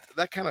that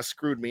kind of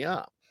screwed me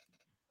up.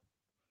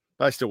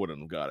 But I still wouldn't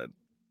have got it.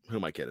 Who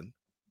am I kidding?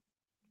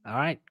 All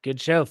right.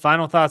 Good show.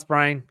 Final thoughts,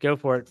 Brian. Go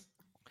for it.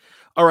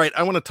 All right,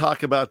 I want to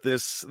talk about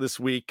this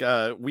week.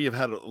 We have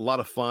had a lot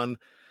of fun.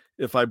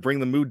 If I bring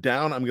the mood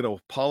down, I'm going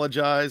to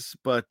apologize.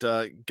 But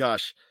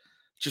gosh,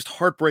 just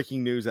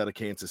heartbreaking news out of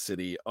Kansas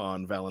City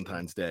on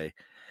Valentine's Day,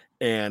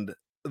 and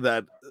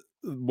that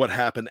what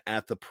happened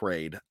at the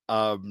parade.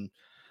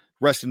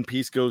 Rest in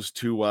peace goes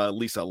to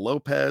Lisa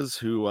Lopez,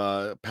 who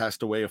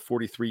passed away, a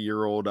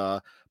 43-year-old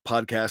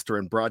podcaster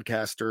and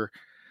broadcaster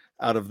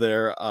out of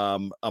there,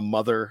 a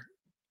mother.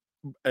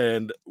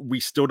 And we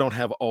still don't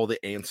have all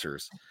the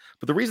answers.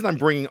 But the reason I'm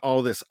bringing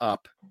all this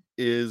up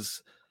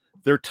is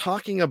they're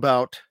talking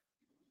about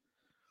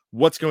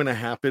what's going to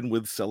happen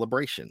with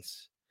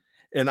celebrations.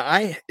 And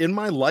in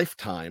my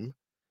lifetime,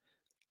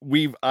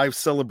 I've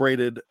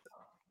celebrated.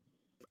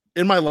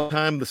 In my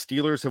lifetime, the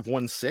Steelers have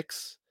won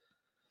 6.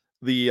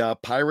 The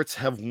Pirates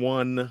have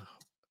won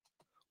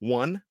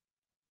 1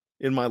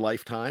 in my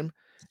lifetime,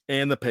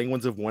 and the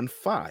Penguins have won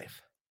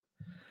 5.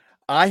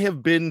 I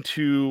have been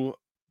to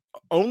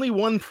only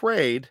one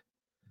parade,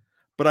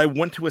 but I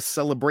went to a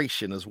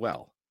celebration as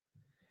well.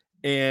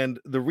 And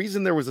the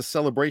reason there was a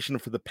celebration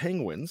for the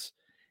Penguins,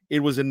 it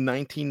was in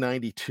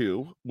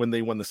 1992 when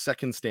they won the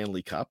 2nd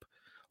Stanley Cup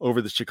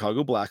over the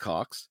Chicago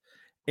Blackhawks.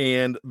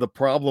 And the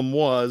problem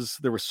was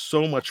there was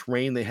so much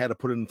rain, they had to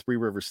put it in Three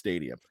Rivers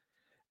Stadium.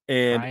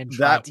 And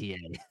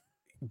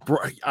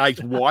I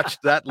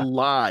watched that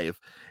live,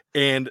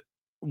 and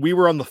we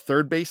were on the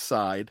third base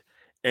side,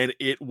 and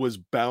it was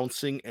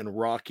bouncing and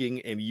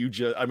rocking, and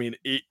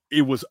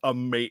it was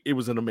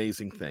an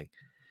amazing thing.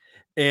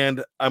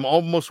 And I'm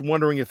almost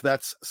wondering if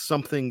that's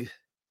something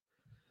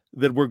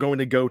that we're going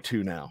to go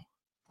to now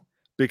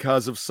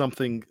because of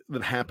something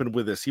that happened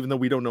with this, even though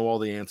we don't know all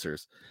the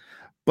answers.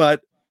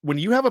 But when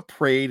you have a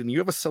parade and you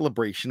have a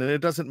celebration, and it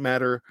doesn't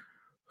matter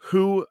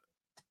who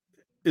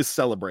is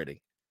celebrating,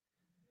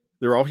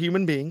 they're all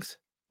human beings.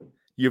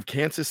 You have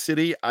Kansas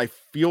City. I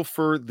feel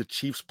for the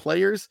Chiefs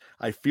players.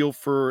 I feel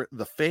for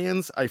the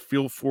fans. I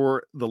feel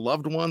for the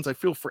loved ones. I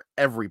feel for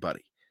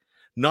everybody.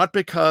 Not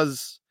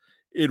because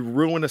it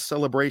ruined a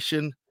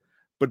celebration,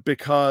 but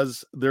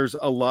because there's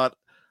a lot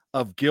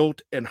of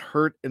guilt and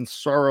hurt and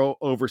sorrow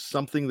over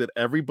something that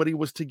everybody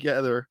was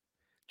together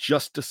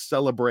just to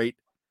celebrate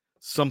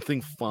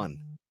something fun.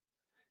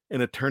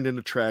 And it turned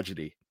into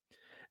tragedy.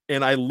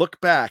 And I look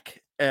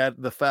back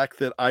at the fact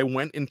that I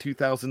went in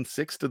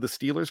 2006 to the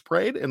Steelers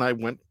parade, and I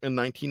went in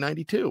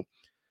 1992.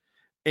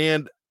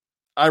 And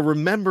I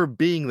remember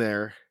being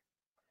there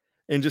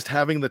and just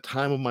having the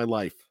time of my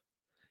life.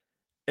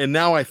 And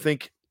now I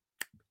think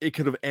it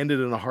could have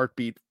ended in a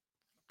heartbeat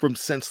from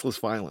senseless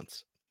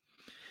violence.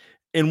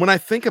 And when I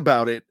think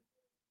about it,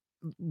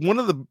 one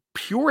of the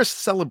purest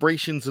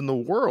celebrations in the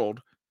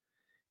world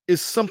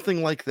is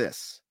something like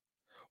this.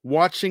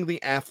 Watching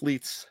the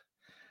athletes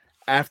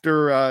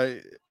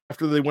after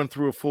they went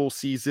through a full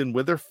season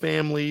with their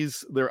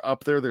families, they're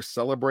up there, they're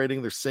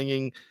celebrating, they're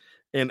singing,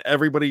 and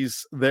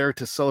everybody's there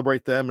to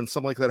celebrate them, and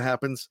something like that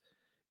happens,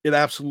 it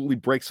absolutely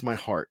breaks my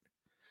heart.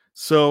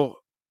 So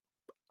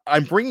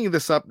I'm bringing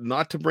this up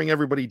not to bring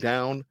everybody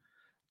down.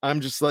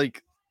 I'm just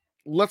like,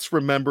 let's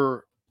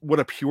remember what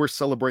a pure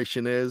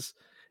celebration is,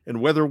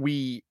 and whether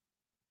we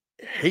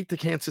hate the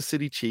Kansas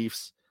City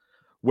Chiefs,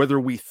 whether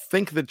we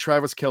think that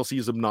Travis Kelce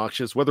is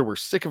obnoxious, whether we're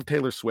sick of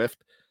Taylor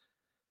Swift,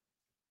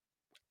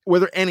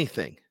 whether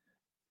anything,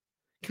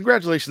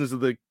 congratulations to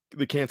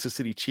the Kansas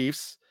City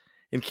Chiefs,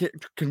 and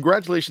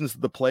congratulations to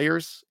the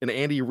players and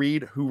Andy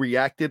Reid who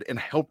reacted and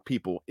helped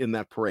people in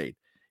that parade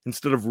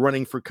instead of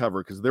running for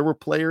cover, because there were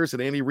players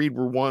and Andy Reid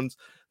were ones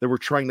that were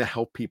trying to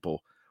help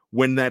people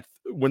when that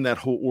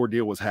whole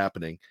ordeal was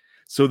happening.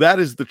 So that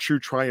is the true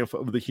triumph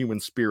of the human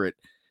spirit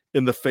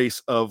in the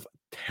face of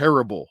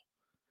terrible,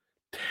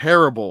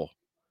 terrible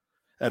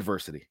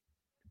adversity.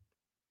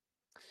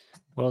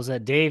 Well, is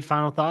that Dave?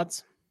 Final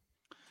thoughts?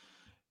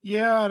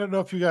 Yeah, I don't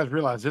know if you guys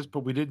realize this,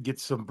 but we did get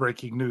some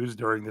breaking news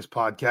during this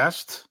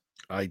podcast.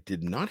 I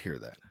did not hear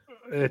that.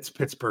 It's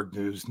Pittsburgh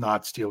news,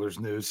 not Steelers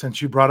news.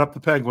 Since you brought up the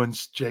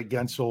Penguins, Jake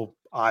Gensel,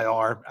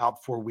 IR,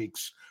 out 4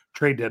 weeks,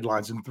 trade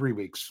deadlines in 3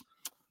 weeks.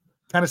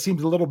 Kind of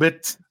seems a little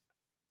bit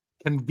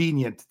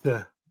convenient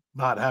to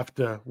not have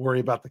to worry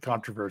about the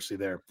controversy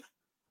there.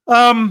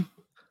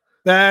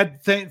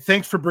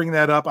 Thanks for bringing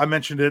that up. I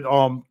mentioned it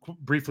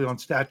briefly on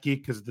Stat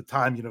Geek because at the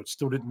time,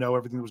 still didn't know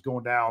everything that was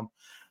going down.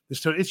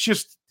 It's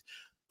just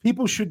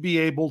people should be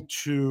able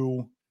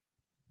to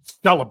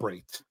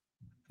celebrate.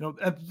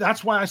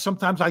 That's why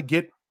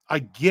I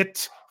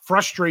get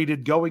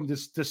frustrated going to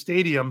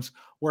stadiums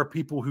where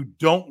people who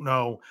don't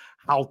know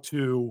how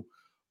to,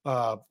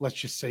 let's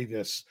just say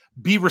this,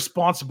 be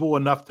responsible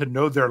enough to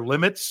know their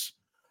limits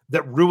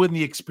that ruin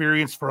the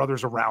experience for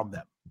others around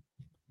them.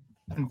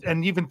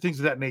 And even things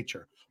of that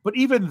nature. But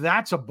even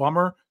that's a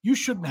bummer. You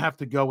shouldn't have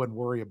to go and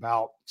worry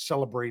about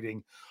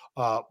celebrating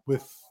in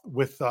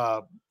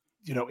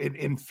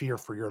fear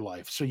for your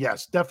life. So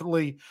yes,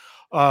 definitely,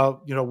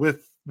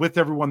 with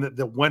everyone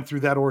that went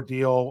through that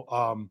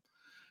ordeal,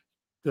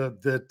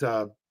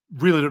 that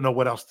really don't know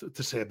what else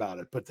to say about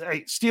it. But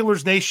hey,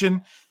 Steelers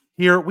Nation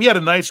here, we had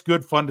a nice,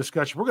 good, fun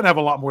discussion. We're going to have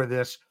a lot more of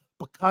this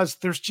because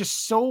there's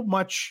just so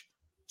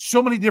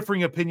many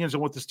differing opinions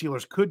on what the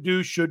Steelers could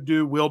do, should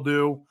do, will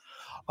do.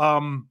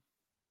 And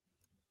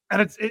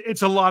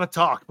it's a lot of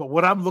talk, but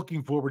what I'm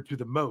looking forward to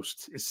the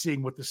most is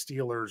seeing what the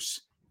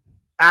Steelers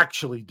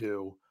actually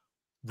do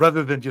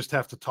rather than just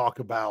have to talk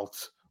about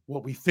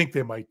what we think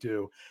they might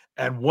do.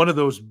 And one of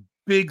those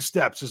big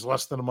steps is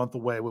less than a month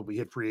away when we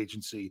hit free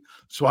agency.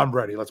 So I'm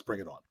ready. Let's bring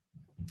it on.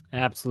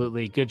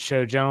 Absolutely. Good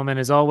show, gentlemen.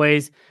 As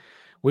always,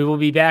 we will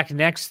be back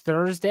next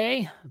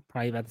Thursday,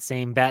 probably about the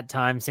same bat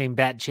time, same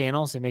bat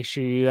channel. So make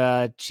sure you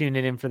tune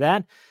in for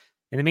that.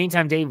 In the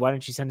meantime, Dave, why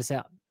don't you send us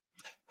out?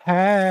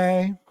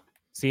 Hey.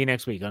 See you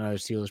next week on another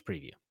Steelers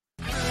preview.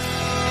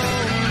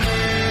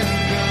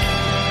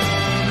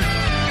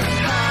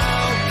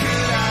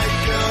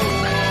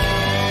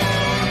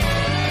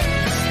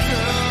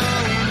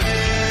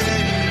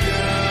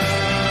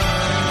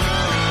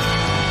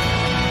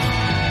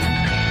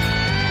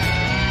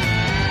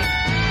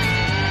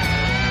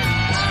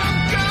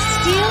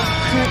 Steel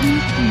Curtain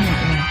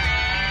Network.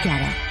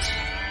 Get it.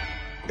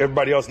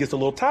 Everybody else gets a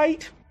little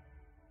tight.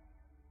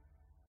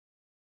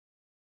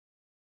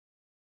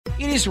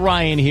 It is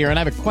Ryan here, and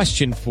I have a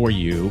question for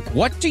you.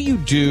 What do you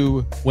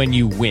do when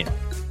you win?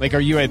 Like, are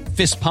you a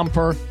fist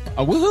pumper,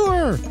 a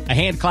woohooer, a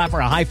hand clapper,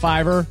 a high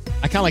fiver?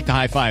 I kind of like the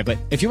high five, but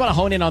if you want to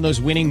hone in on those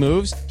winning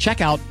moves,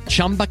 check out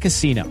Chumba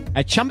Casino.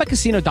 At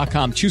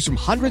ChumbaCasino.com, choose from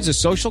hundreds of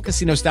social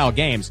casino-style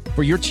games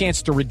for your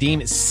chance to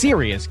redeem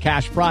serious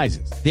cash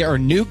prizes. There are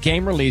new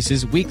game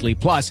releases weekly,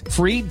 plus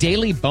free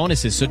daily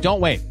bonuses. So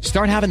don't wait.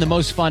 Start having the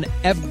most fun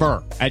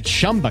ever at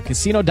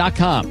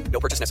ChumbaCasino.com.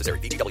 No purchase necessary.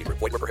 VGW.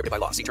 Void where prohibited by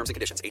law. See terms and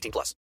conditions.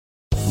 18+.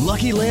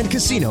 Lucky Land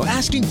Casino,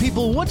 asking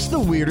people, what's the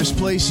weirdest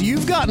place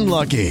you've gotten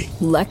lucky?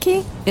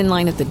 Lucky? In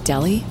line at the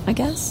deli, I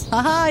guess?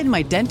 Aha, in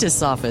my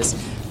dentist's office.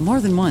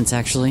 More than once,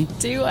 actually.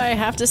 Do I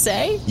have to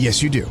say?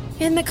 Yes, you do.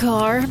 In the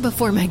car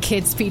before my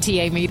kids'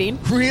 PTA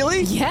meeting.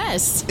 Really?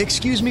 Yes.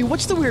 Excuse me,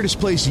 what's the weirdest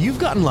place you've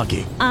gotten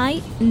lucky?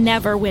 I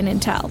never win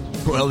and tell.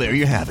 Well, there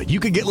you have it. You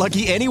can get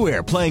lucky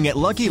anywhere, playing at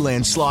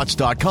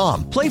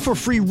LuckyLandSlots.com. Play for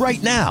free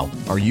right now.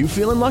 Are you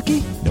feeling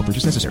lucky? No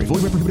purchase necessary.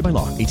 Void where prohibited by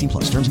law.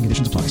 18+. Terms and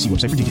conditions apply. See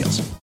website for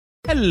details.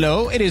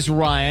 Hello, it is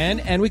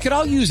Ryan, and we could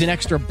all use an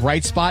extra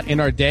bright spot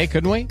in our day,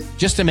 couldn't we?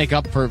 Just to make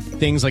up for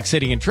things like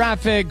sitting in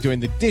traffic, doing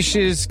the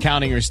dishes,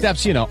 counting your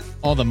steps,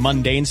 all the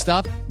mundane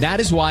stuff. That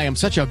is why I'm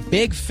such a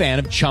big fan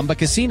of Chumba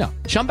Casino.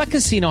 Chumba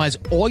Casino has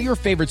all your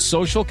favorite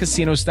social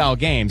casino-style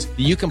games that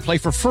you can play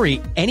for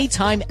free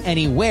anytime,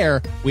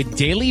 anywhere with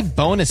daily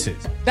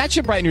bonuses. That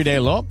should brighten your day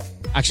a little.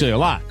 Actually, a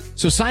lot.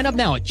 So sign up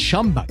now at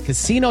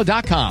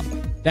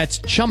ChumbaCasino.com. That's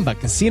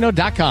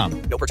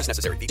ChumbaCasino.com. No purchase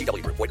necessary.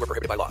 VGW. Void where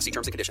prohibited by law. See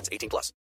terms and conditions. 18+.